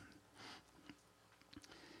film.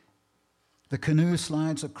 The canoe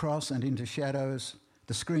slides across and into shadows.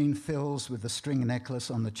 The screen fills with the string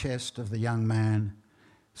necklace on the chest of the young man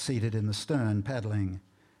seated in the stern, paddling.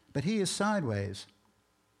 But he is sideways.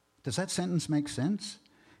 Does that sentence make sense?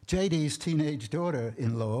 JD's teenage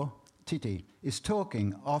daughter-in-law, Titi, is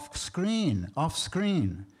talking off-screen,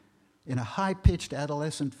 in a high-pitched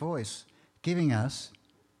adolescent voice, giving us,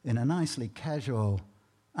 in a nicely casual,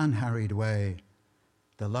 unhurried way,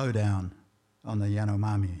 the lowdown on the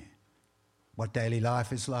Yanomami. What daily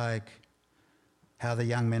life is like, how the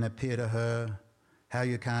young men appear to her, how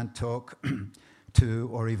you can't talk to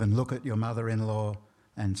or even look at your mother-in-law,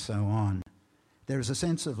 and so on. There is a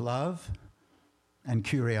sense of love and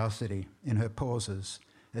curiosity in her pauses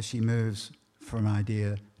as she moves from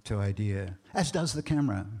idea to idea, as does the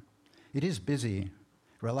camera. It is busy,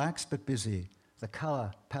 relaxed but busy. The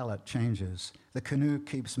color palette changes. The canoe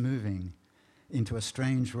keeps moving into a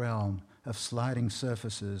strange realm of sliding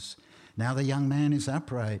surfaces. Now the young man is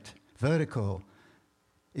upright, vertical,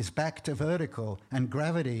 is back to vertical, and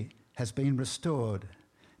gravity has been restored.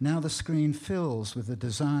 Now the screen fills with the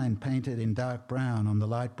design painted in dark brown on the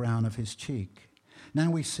light brown of his cheek.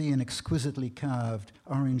 Now we see an exquisitely carved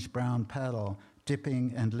orange-brown paddle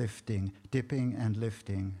dipping and lifting, dipping and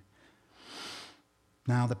lifting.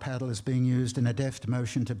 Now the paddle is being used in a deft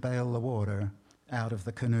motion to bail the water out of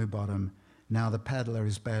the canoe bottom. Now the paddler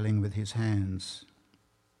is bailing with his hands.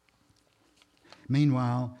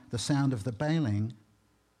 Meanwhile, the sound of the bailing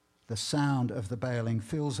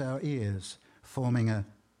fills our ears, forming a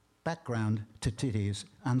background to Titi's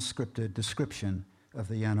unscripted description of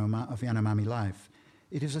the Yanomami life.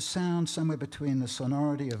 It is a sound somewhere between the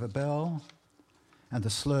sonority of a bell and the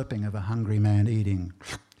slurping of a hungry man eating.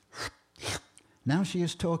 Now she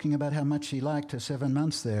is talking about how much she liked her 7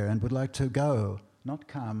 months there and would like to go, not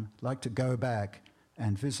come, like to go back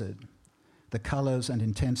and visit. The colours and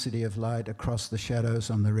intensity of light across the shadows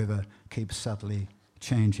on the river keep subtly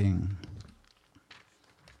changing.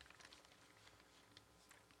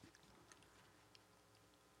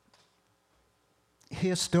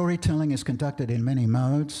 Here, storytelling is conducted in many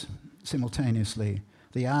modes simultaneously.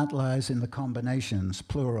 The art lies in the combinations,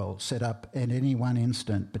 plural, set up at any one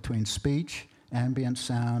instant between speech, ambient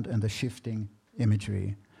sound, and the shifting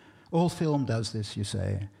imagery. All film does this, you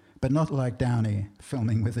say, but not like Downey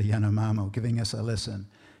filming with the Yanomamo, giving us a lesson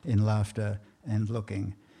in laughter and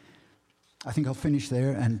looking. I think I'll finish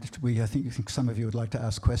there, and I think some of you would like to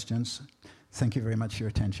ask questions. Thank you very much for your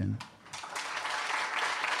attention.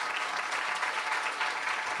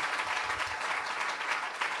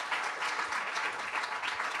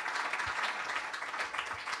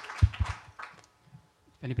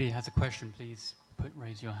 If anybody has a question, please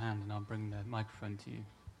raise your hand and I'll bring the microphone to you.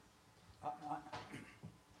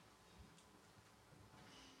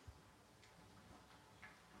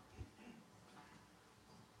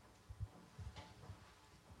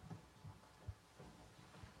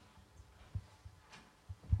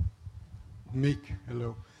 Mick,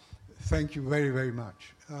 hello. Thank you very, very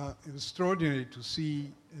much. It was extraordinary to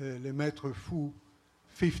see Les Maîtres Fous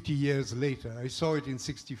 50 years later. I saw it in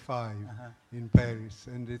 '65 in Paris,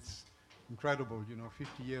 and it's incredible,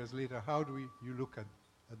 50 years later. How do you look at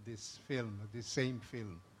this film, at this same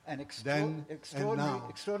film? An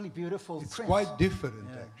extraordinarily beautiful It's print. quite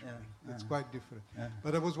different, actually. Yeah. It's quite different. Yeah.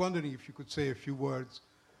 But I was wondering if you could say a few words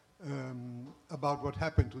about what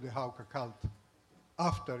happened to the Hauker cult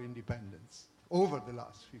after independence, over the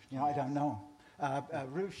last 50 years. I don't know.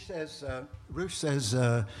 Rouge says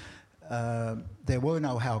there were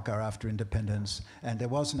no Hauker after independence, and there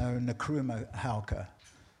was no Nkrumah Hauker.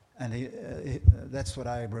 And that's what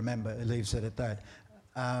I remember. He leaves it at that.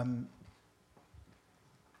 I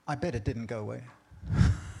bet it didn't go away.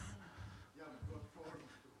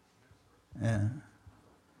 Yeah.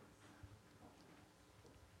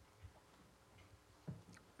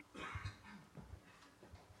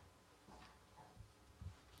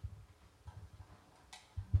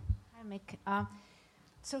 Hi, Mick.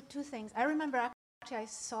 So two things. I remember actually I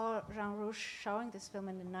saw Jean Rouch showing this film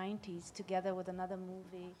in the 90s together with another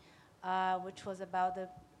movie, which was about it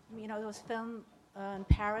was filmed in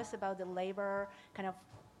Paris about the labor, kind of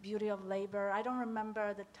beauty of labor. I don't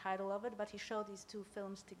remember the title of it, but he showed these two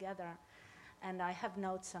films together. And I have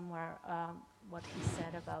notes somewhere what he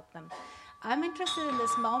said about them. I'm interested in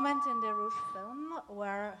this moment in the Rouch film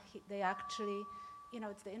where they actually,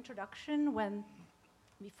 it's the introduction when,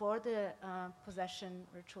 before the possession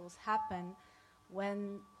rituals happen,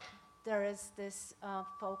 when there is this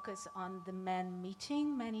focus on the men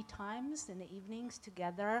meeting many times in the evenings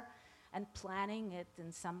together and planning it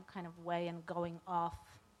in some kind of way and going off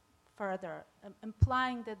further,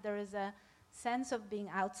 implying that there is a sense of being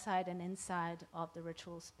outside and inside of the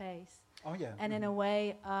ritual space. Oh, yeah. And in a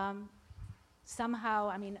way,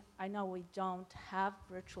 somehow, I know we don't have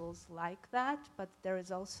rituals like that, but there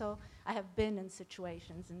is also, I have been in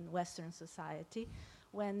situations in Western society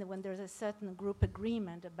when there's a certain group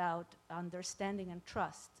agreement about understanding and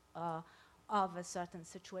trust of a certain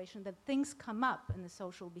situation, that things come up in the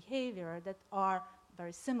social behavior that are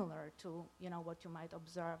very similar to what you might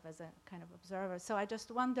observe as a kind of observer. So I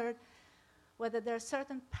just wondered whether there are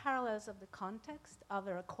certain parallels of the context of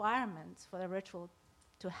the requirements for the ritual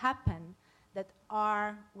to happen that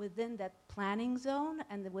are within that planning zone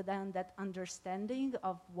and within that understanding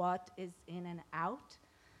of what is in and out.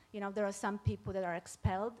 There are some people that are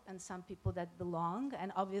expelled and some people that belong,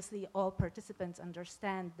 and obviously all participants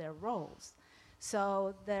understand their roles.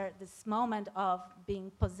 So this moment of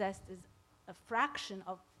being possessed is a fraction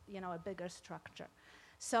of a bigger structure.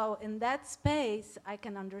 So in that space, I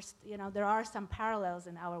can understand, there are some parallels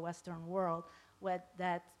in our Western world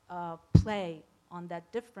that play on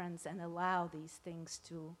that difference and allow these things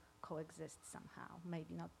to coexist somehow,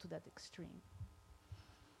 maybe not to that extreme.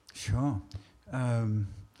 Sure.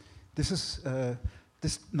 This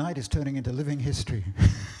night is turning into living history.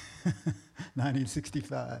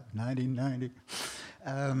 1965, 1990.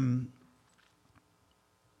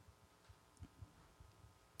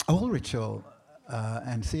 All ritual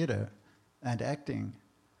and theatre and acting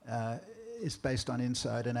is based on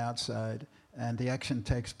inside and outside, and the action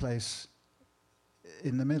takes place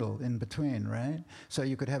in the middle, in between, right? So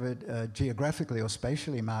you could have it geographically or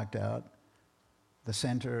spatially marked out, the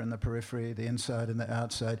center and the periphery, the inside and the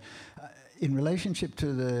outside. In relationship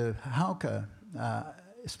to the Hauker,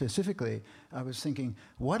 specifically, I was thinking,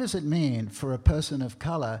 what does it mean for a person of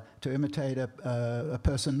color to imitate a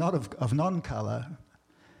person not of non-color?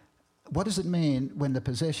 What does it mean when the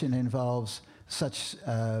possession involves such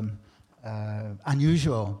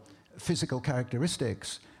unusual physical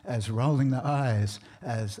characteristics as rolling the eyes,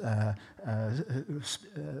 as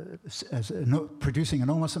producing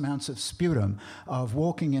enormous amounts of sputum, of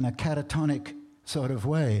walking in a catatonic sort of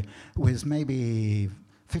way, with maybe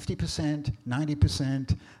 50%,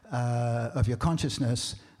 90% of your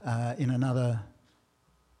consciousness in another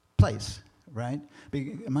place, right?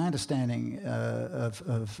 My understanding of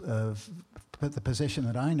the position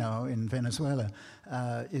that I know in Venezuela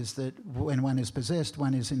is that when one is possessed,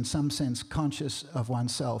 one is in some sense conscious of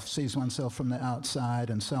oneself, sees oneself from the outside,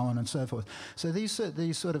 and so on and so forth. So these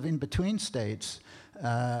sort of in-between states,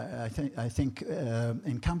 I think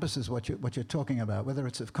encompasses what you're talking about, whether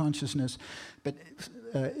it's of consciousness, but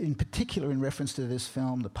in particular in reference to this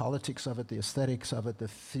film, the politics of it, the aesthetics of it, the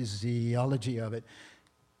physiology of it.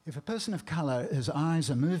 If a person of color, his eyes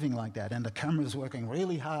are moving like that, and the camera's working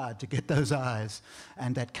really hard to get those eyes,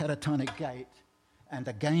 and that catatonic gait, and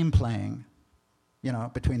the game playing, you know,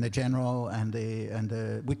 between the general and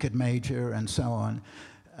the wicked major, and so on,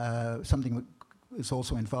 something that is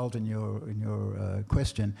also involved in your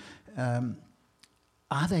question.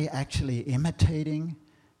 Are they actually imitating,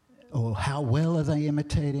 or how well are they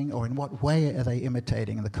imitating, or in what way are they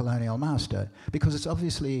imitating the colonial master? Because it's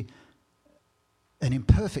obviously an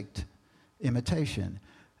imperfect imitation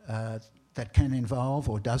that can involve,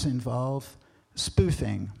 or does involve,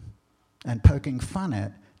 spoofing and poking fun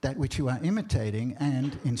at that which you are imitating,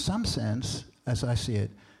 and in some sense, as I see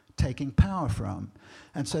it, taking power from.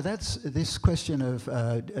 And so that's this question of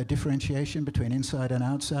a differentiation between inside and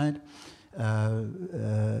outside,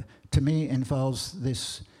 to me involves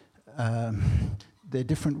this, there are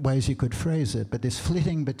different ways you could phrase it, but this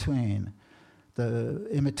flitting between the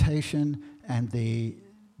imitation and the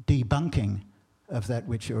debunking of that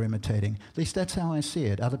which you're imitating. At least that's how I see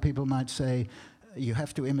it. Other people might say, you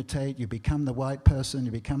have to imitate, you become the white person,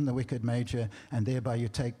 you become the wicked major, and thereby you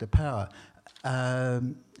take the power.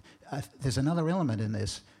 There's another element in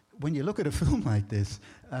this. When you look at a film like this,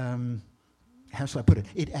 how shall I put it?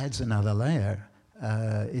 It adds another layer.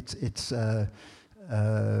 It's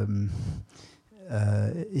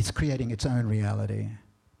creating its own reality.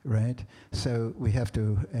 Right? So we have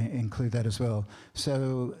to include that as well.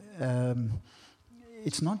 So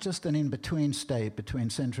it's not just an in-between state between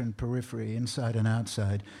center and periphery, inside and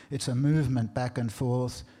outside. It's a movement back and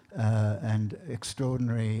forth, and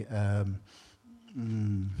extraordinary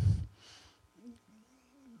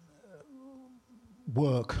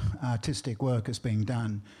work, artistic work is being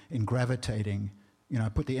done in gravitating. You know, I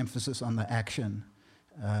put the emphasis on the action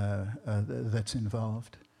that's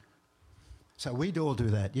involved. So we'd all do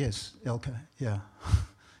that, yes, Elke, yeah.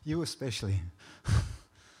 You especially.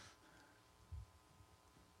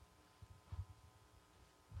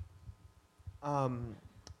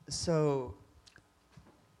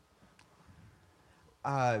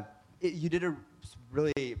 You did a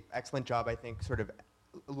really excellent job, I think, sort of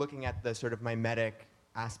looking at the sort of mimetic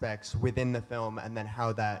aspects within the film, and then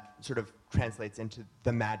how that sort of translates into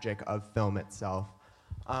the magic of film itself.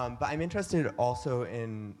 But I'm interested also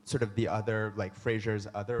in sort of the other, like Fraser's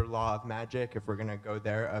other law of magic, if we're gonna go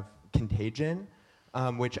there, of contagion,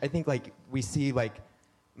 which I think like we see like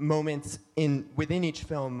moments within each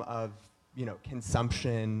film of, you know,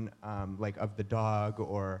 consumption, like of the dog,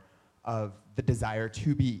 or of the desire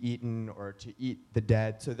to be eaten or to eat the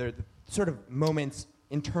dead. So they're the sort of moments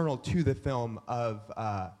internal to the film of,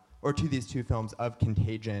 or to these two films, of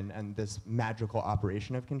contagion and this magical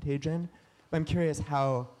operation of contagion. I'm curious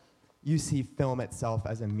how you see film itself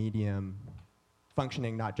as a medium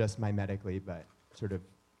functioning not just mimetically, but sort of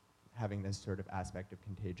having this sort of aspect of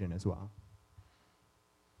contagion as well.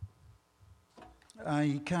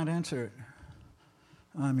 I can't answer it.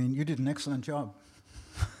 I mean, you did an excellent job.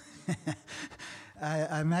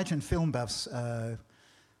 I imagine film buffs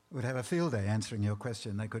would have a field day answering your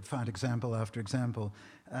question. They could find example after example.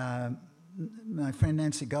 My friend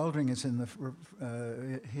Nancy Goldring is in the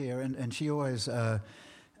here, and she always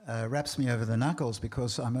raps me over the knuckles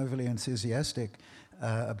because I'm overly enthusiastic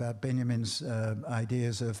about Benjamin's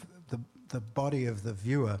ideas of the body of the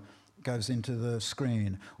viewer goes into the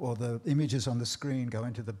screen, or the images on the screen go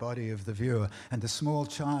into the body of the viewer. And the small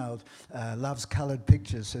child loves colored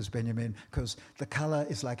pictures, says Benjamin, because the color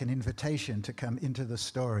is like an invitation to come into the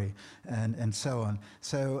story, and so on.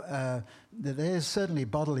 So there's certainly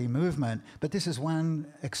bodily movement, but this is one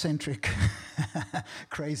eccentric,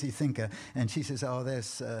 crazy thinker. And she says, oh,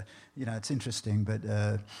 there's, you know, it's interesting, but,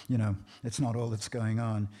 you know, it's not all that's going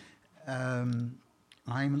on.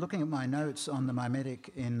 I'm looking at my notes on the mimetic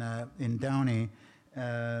in Downey.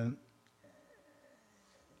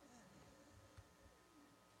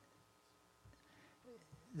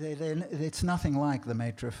 It's nothing like the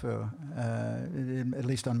Maitre Fou, at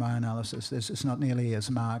least on my analysis. It's not nearly as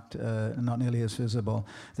marked, not nearly as visible.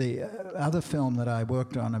 The other film that I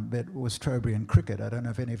worked on a bit was Trobriand Cricket. I don't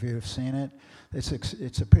know if any of you have seen it.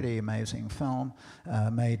 It's a pretty amazing film,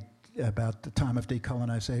 made about the time of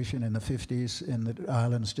decolonization in the 50s in the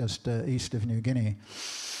islands just east of New Guinea,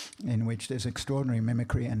 in which there's extraordinary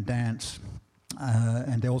mimicry and dance,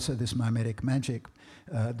 and also this mimetic magic.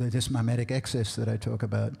 This mimetic excess that I talk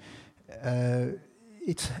about.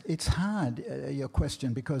 It's hard, your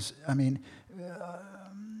question, because, I mean,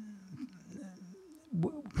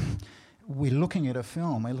 we're looking at a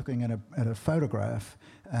film, we're looking at a photograph,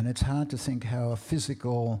 and it's hard to think how a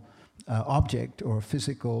physical object or a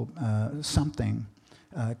physical something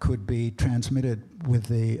could be transmitted with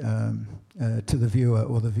to the viewer,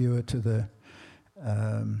 or the viewer to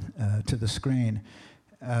the screen.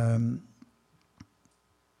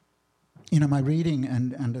 My reading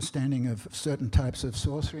and understanding of certain types of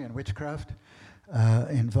sorcery and witchcraft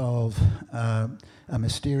involve a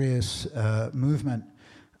mysterious movement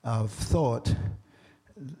of thought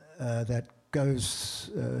that goes,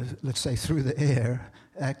 let's say, through the air,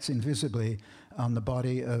 acts invisibly on the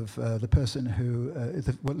body of the person who,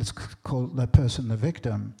 let's call the person the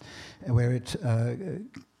victim, where it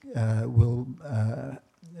will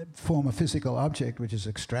form a physical object which is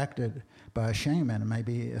extracted by a shaman,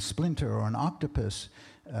 maybe a splinter or an octopus,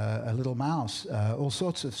 a little mouse, all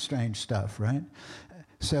sorts of strange stuff, right?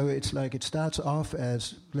 So it's like it starts off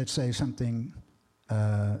as, let's say, something,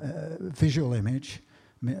 visual image,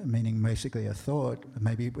 meaning basically a thought,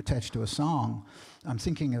 maybe attached to a song. I'm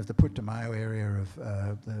thinking of the Putumayo area of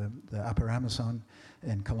the Upper Amazon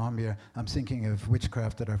in Colombia. I'm thinking of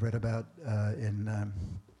witchcraft that I've read about in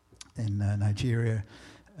Nigeria,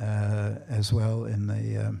 as well, in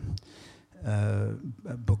the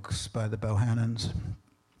books by the Bohannans,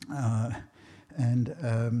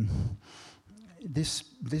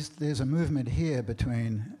 there's a movement here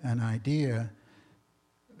between an idea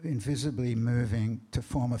invisibly moving to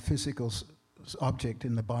form a physical object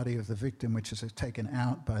in the body of the victim, which is taken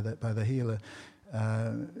out by the healer.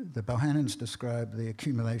 The Bohannans describe the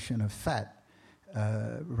accumulation of fat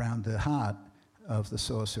around the heart of the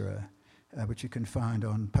sorcerer, which you can find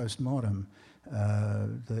on post-mortem.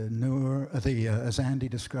 The Azandi,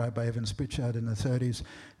 described by Evans Pritchard in the 30s,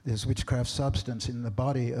 there's witchcraft substance in the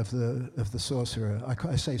body of the sorcerer.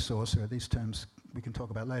 I say sorcerer, these terms we can talk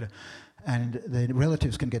about later. And the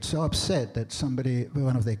relatives can get so upset that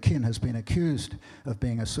one of their kin has been accused of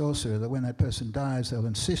being a sorcerer, that when that person dies, they'll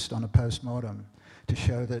insist on a post-mortem to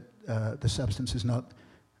show that the substance is not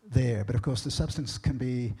there. But of course, the substance can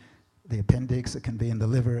be the appendix, it can be in the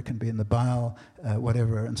liver, it can be in the bile,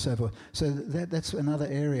 whatever, and so forth. So that's another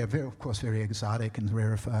area, of course, very exotic and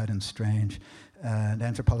rarefied and strange. And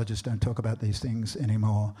anthropologists don't talk about these things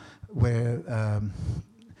anymore, where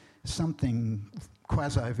something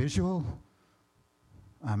quasi-visual,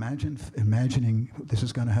 I imagine, imagining this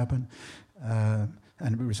is going to happen, and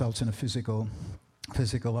it results in a physical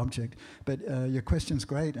object. But your question's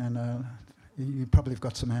great, and you probably have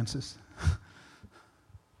got some answers.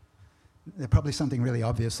 There's probably something really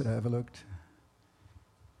obvious that I overlooked.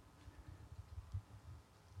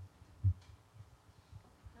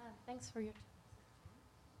 Thanks for your...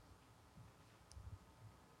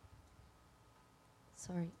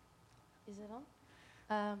 Sorry, is it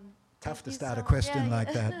on? Tough to start a question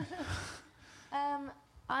like that.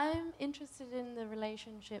 I'm interested in the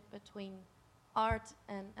relationship between art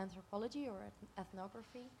and anthropology, or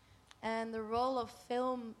ethnography, and the role of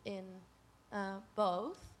film in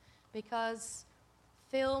both, because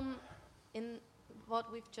film, in what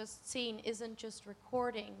we've just seen, isn't just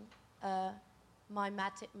recording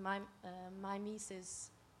mimesis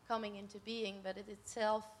coming into being, but it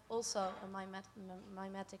itself also a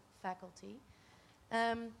mimetic faculty.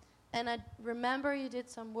 And I remember you did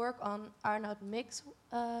some work on Arnoud Mick's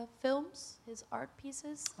films, his art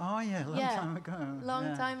pieces. Oh yeah, time ago.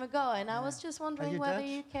 Long time ago, and I was just wondering whether Dutch?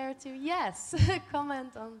 you care to, yes,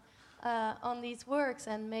 comment on these works,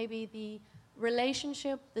 and maybe the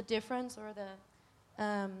relationship, the difference, or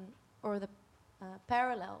the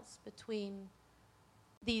parallels between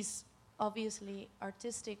these obviously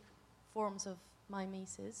artistic forms of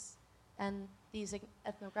mimesis and these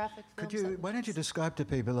ethnographic films. Why don't you describe to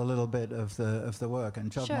people a little bit of the work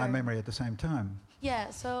and jog my memory at the same time? Yeah,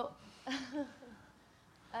 so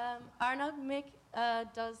Arnoud Mick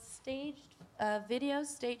does staged videos,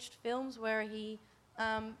 staged films, where he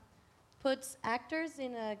puts actors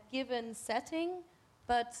in a given setting,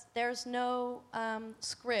 but there's no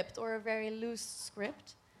script, or a very loose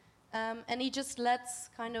script. And he just lets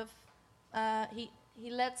kind of,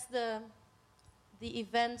 he lets the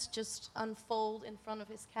events just unfold in front of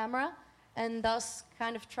his camera, and thus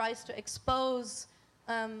kind of tries to expose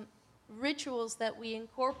rituals that we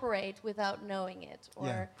incorporate without knowing it. Or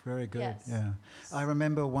Yeah, very good. Yes. Yeah, I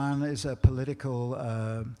remember one is a political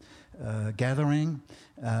gathering.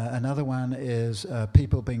 Another one is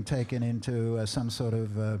people being taken into some sort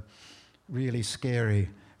of really scary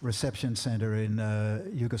reception center in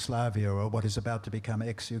Yugoslavia, or what is about to become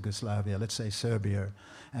ex-Yugoslavia, let's say Serbia.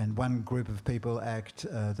 And one group of people act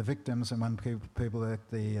the victims, and one people act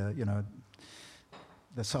the,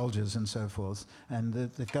 the soldiers and so forth. And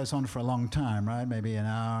it goes on for a long time, right? Maybe an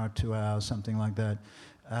hour, 2 hours, something like that.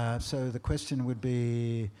 So the question would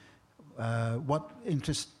be, what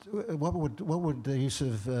would the use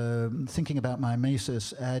of thinking about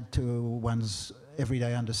mimesis add to one's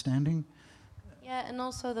everyday understanding? Yeah, and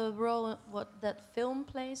also the role what that film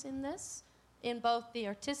plays in this, in both the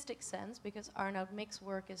artistic sense, because Arnoud Mick's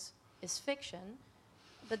work is fiction,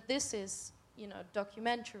 but this is,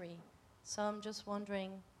 documentary. So I'm just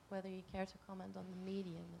wondering whether you care to comment on the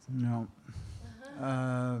medium. No.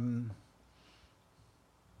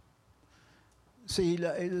 See,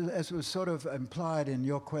 as was sort of implied in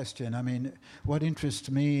your question, I mean, what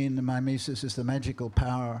interests me in the mimesis is the magical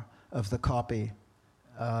power of the copy,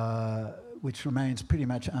 which remains pretty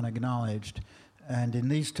much unacknowledged. And in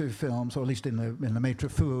these two films, or at least in the Maître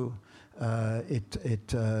Fou, it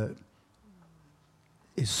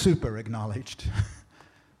is super acknowledged.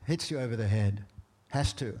 Hits you over the head,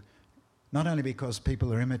 has to. Not only because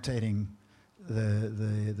people are imitating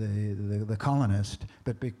the colonist,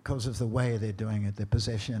 but because of the way they're doing it, their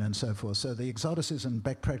possession and so forth. So the exoticism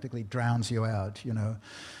practically drowns you out,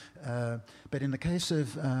 but in the case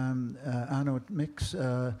of Arnoud Mick's,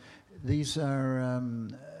 these are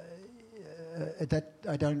that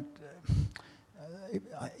I don't.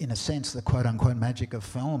 In a sense, the quote-unquote magic of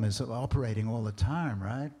film is operating all the time,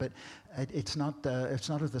 right? But it's not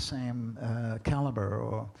of the same caliber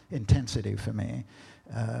or intensity for me.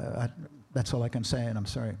 That's all I can say, and I'm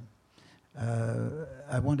sorry.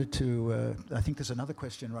 I wanted to. I think there's another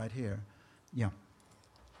question right here. Yeah.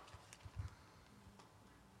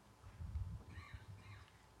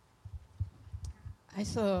 I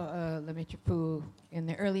saw Le Maître Fou in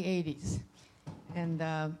the early '80s, and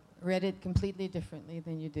read it completely differently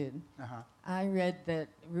than you did. I read that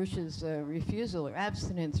Rouche's refusal or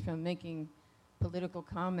abstinence from making political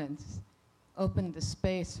comments opened the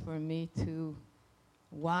space for me to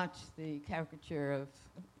watch the caricature of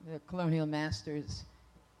the colonial masters,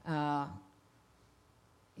 with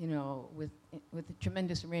a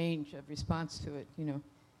tremendous range of response to it,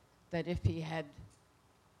 that if he had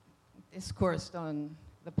discoursed on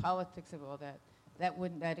the politics of all that,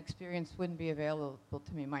 that experience wouldn't be available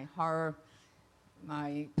to me. My horror,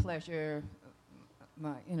 my pleasure,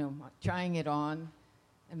 my trying it on,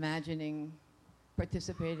 imagining,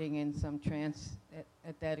 participating in some trance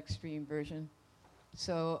at that extreme version.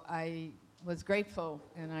 So I was grateful,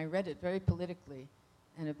 and I read it very politically,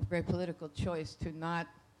 and a very political choice to not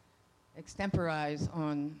extemporize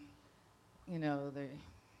on, the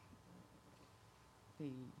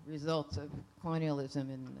results of colonialism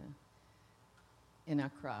in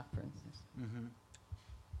Accra, for instance. Mm-hmm.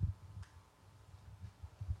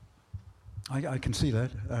 I can see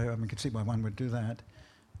that. I can see why one would do that.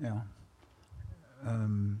 Yeah.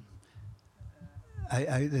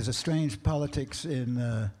 There's a strange politics in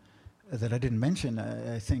that I didn't mention.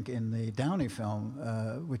 I think in the Downey film,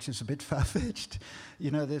 which is a bit far-fetched.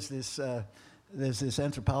 There's this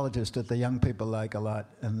anthropologist that the young people like a lot,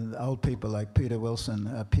 and the old people like Peter Wilson,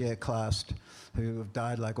 Pierre Clastres, who have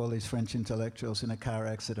died like all these French intellectuals in a car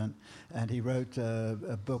accident. And he wrote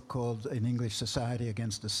a book called In English Society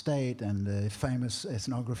Against the State, and a famous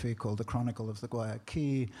ethnography called The Chronicle of the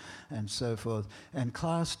Guayaquil, and so forth. And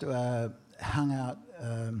Clastres hung out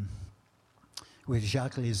with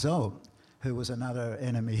Jacques Lizotte, who was another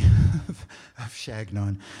enemy of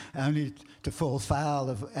Chagnon, only to fall foul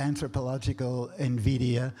of anthropological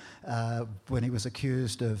invidia when he was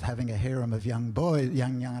accused of having a harem of young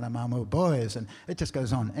Yanomamo boys, and it just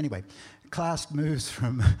goes on. Anyway, Clastres moves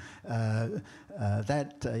from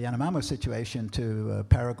that Yanomamo situation to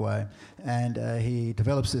Paraguay, and he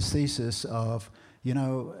develops this thesis of,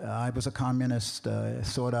 I was a communist,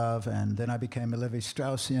 sort of, and then I became a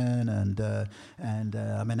Levi-Straussian, and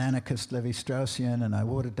I'm an anarchist Levi-Straussian, and I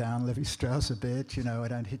watered down Levi-Strauss a bit. I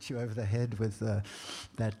don't hit you over the head with all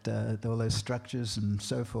those structures and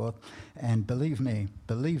so forth. And believe me,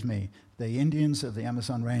 The Indians of the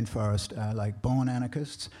Amazon rainforest are like born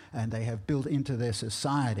anarchists, and they have built into their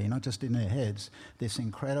society, not just in their heads, this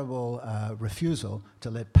incredible refusal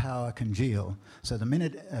to let power congeal. So the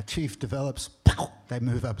minute a chief develops, they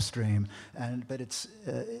move upstream. But it's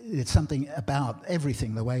something about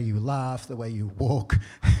everything, the way you laugh, the way you walk,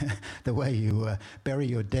 the way you bury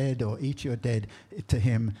your dead or eat your dead, to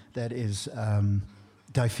him that is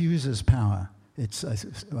diffuses power.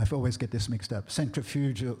 I always get this mixed up.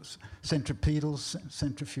 Centrifugal,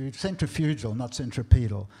 not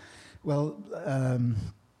centripetal. Well,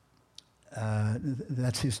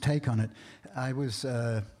 that's his take on it. I was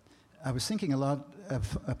thinking a lot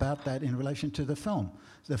about that in relation to the film.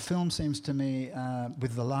 The film seems to me,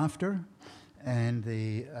 with the laughter and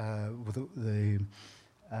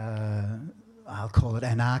I'll call it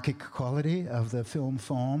anarchic quality of the film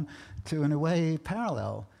form, to, in a way,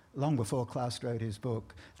 parallel, long before Klaus wrote his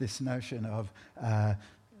book, this notion of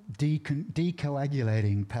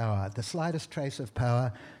decoagulating power. The slightest trace of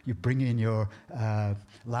power, you bring in your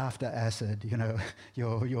laughter acid, you know,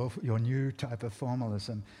 your new type of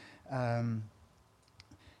formalism. And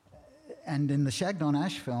in the Chagnon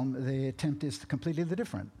Ash film, the attempt is completely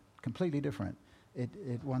different.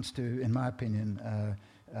 It wants to, in my opinion,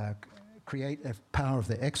 create a power of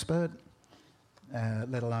the expert,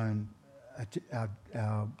 let alone our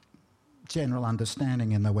general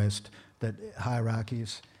understanding in the West that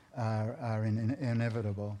hierarchies are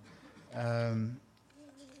inevitable.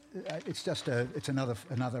 It's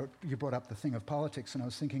another. You brought up the thing of politics, and I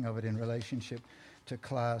was thinking of it in relationship to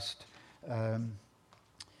class.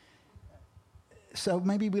 So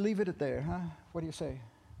maybe we leave it at there, huh? What do you say?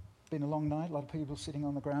 Been a long night. A lot of people sitting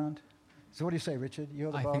on the ground. So what do you say, Richard?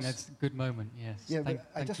 You're the boss. I think that's a good moment, yes. Yeah, but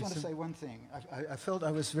I just want to say one thing. I felt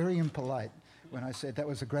I was very impolite when I said that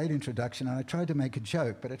was a great introduction, and I tried to make a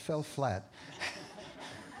joke, but it fell flat.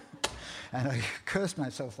 And I cursed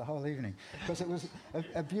myself the whole evening, because it was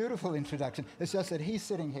a beautiful introduction. It's just that he's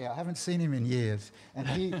sitting here. I haven't seen him in years, and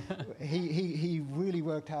he really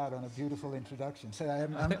worked hard on a beautiful introduction. So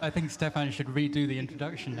I think Stefan should redo the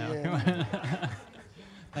introduction now. Yeah.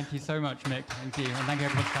 Thank you so much, Mick. Thank you, and thank you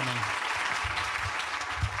everyone for coming.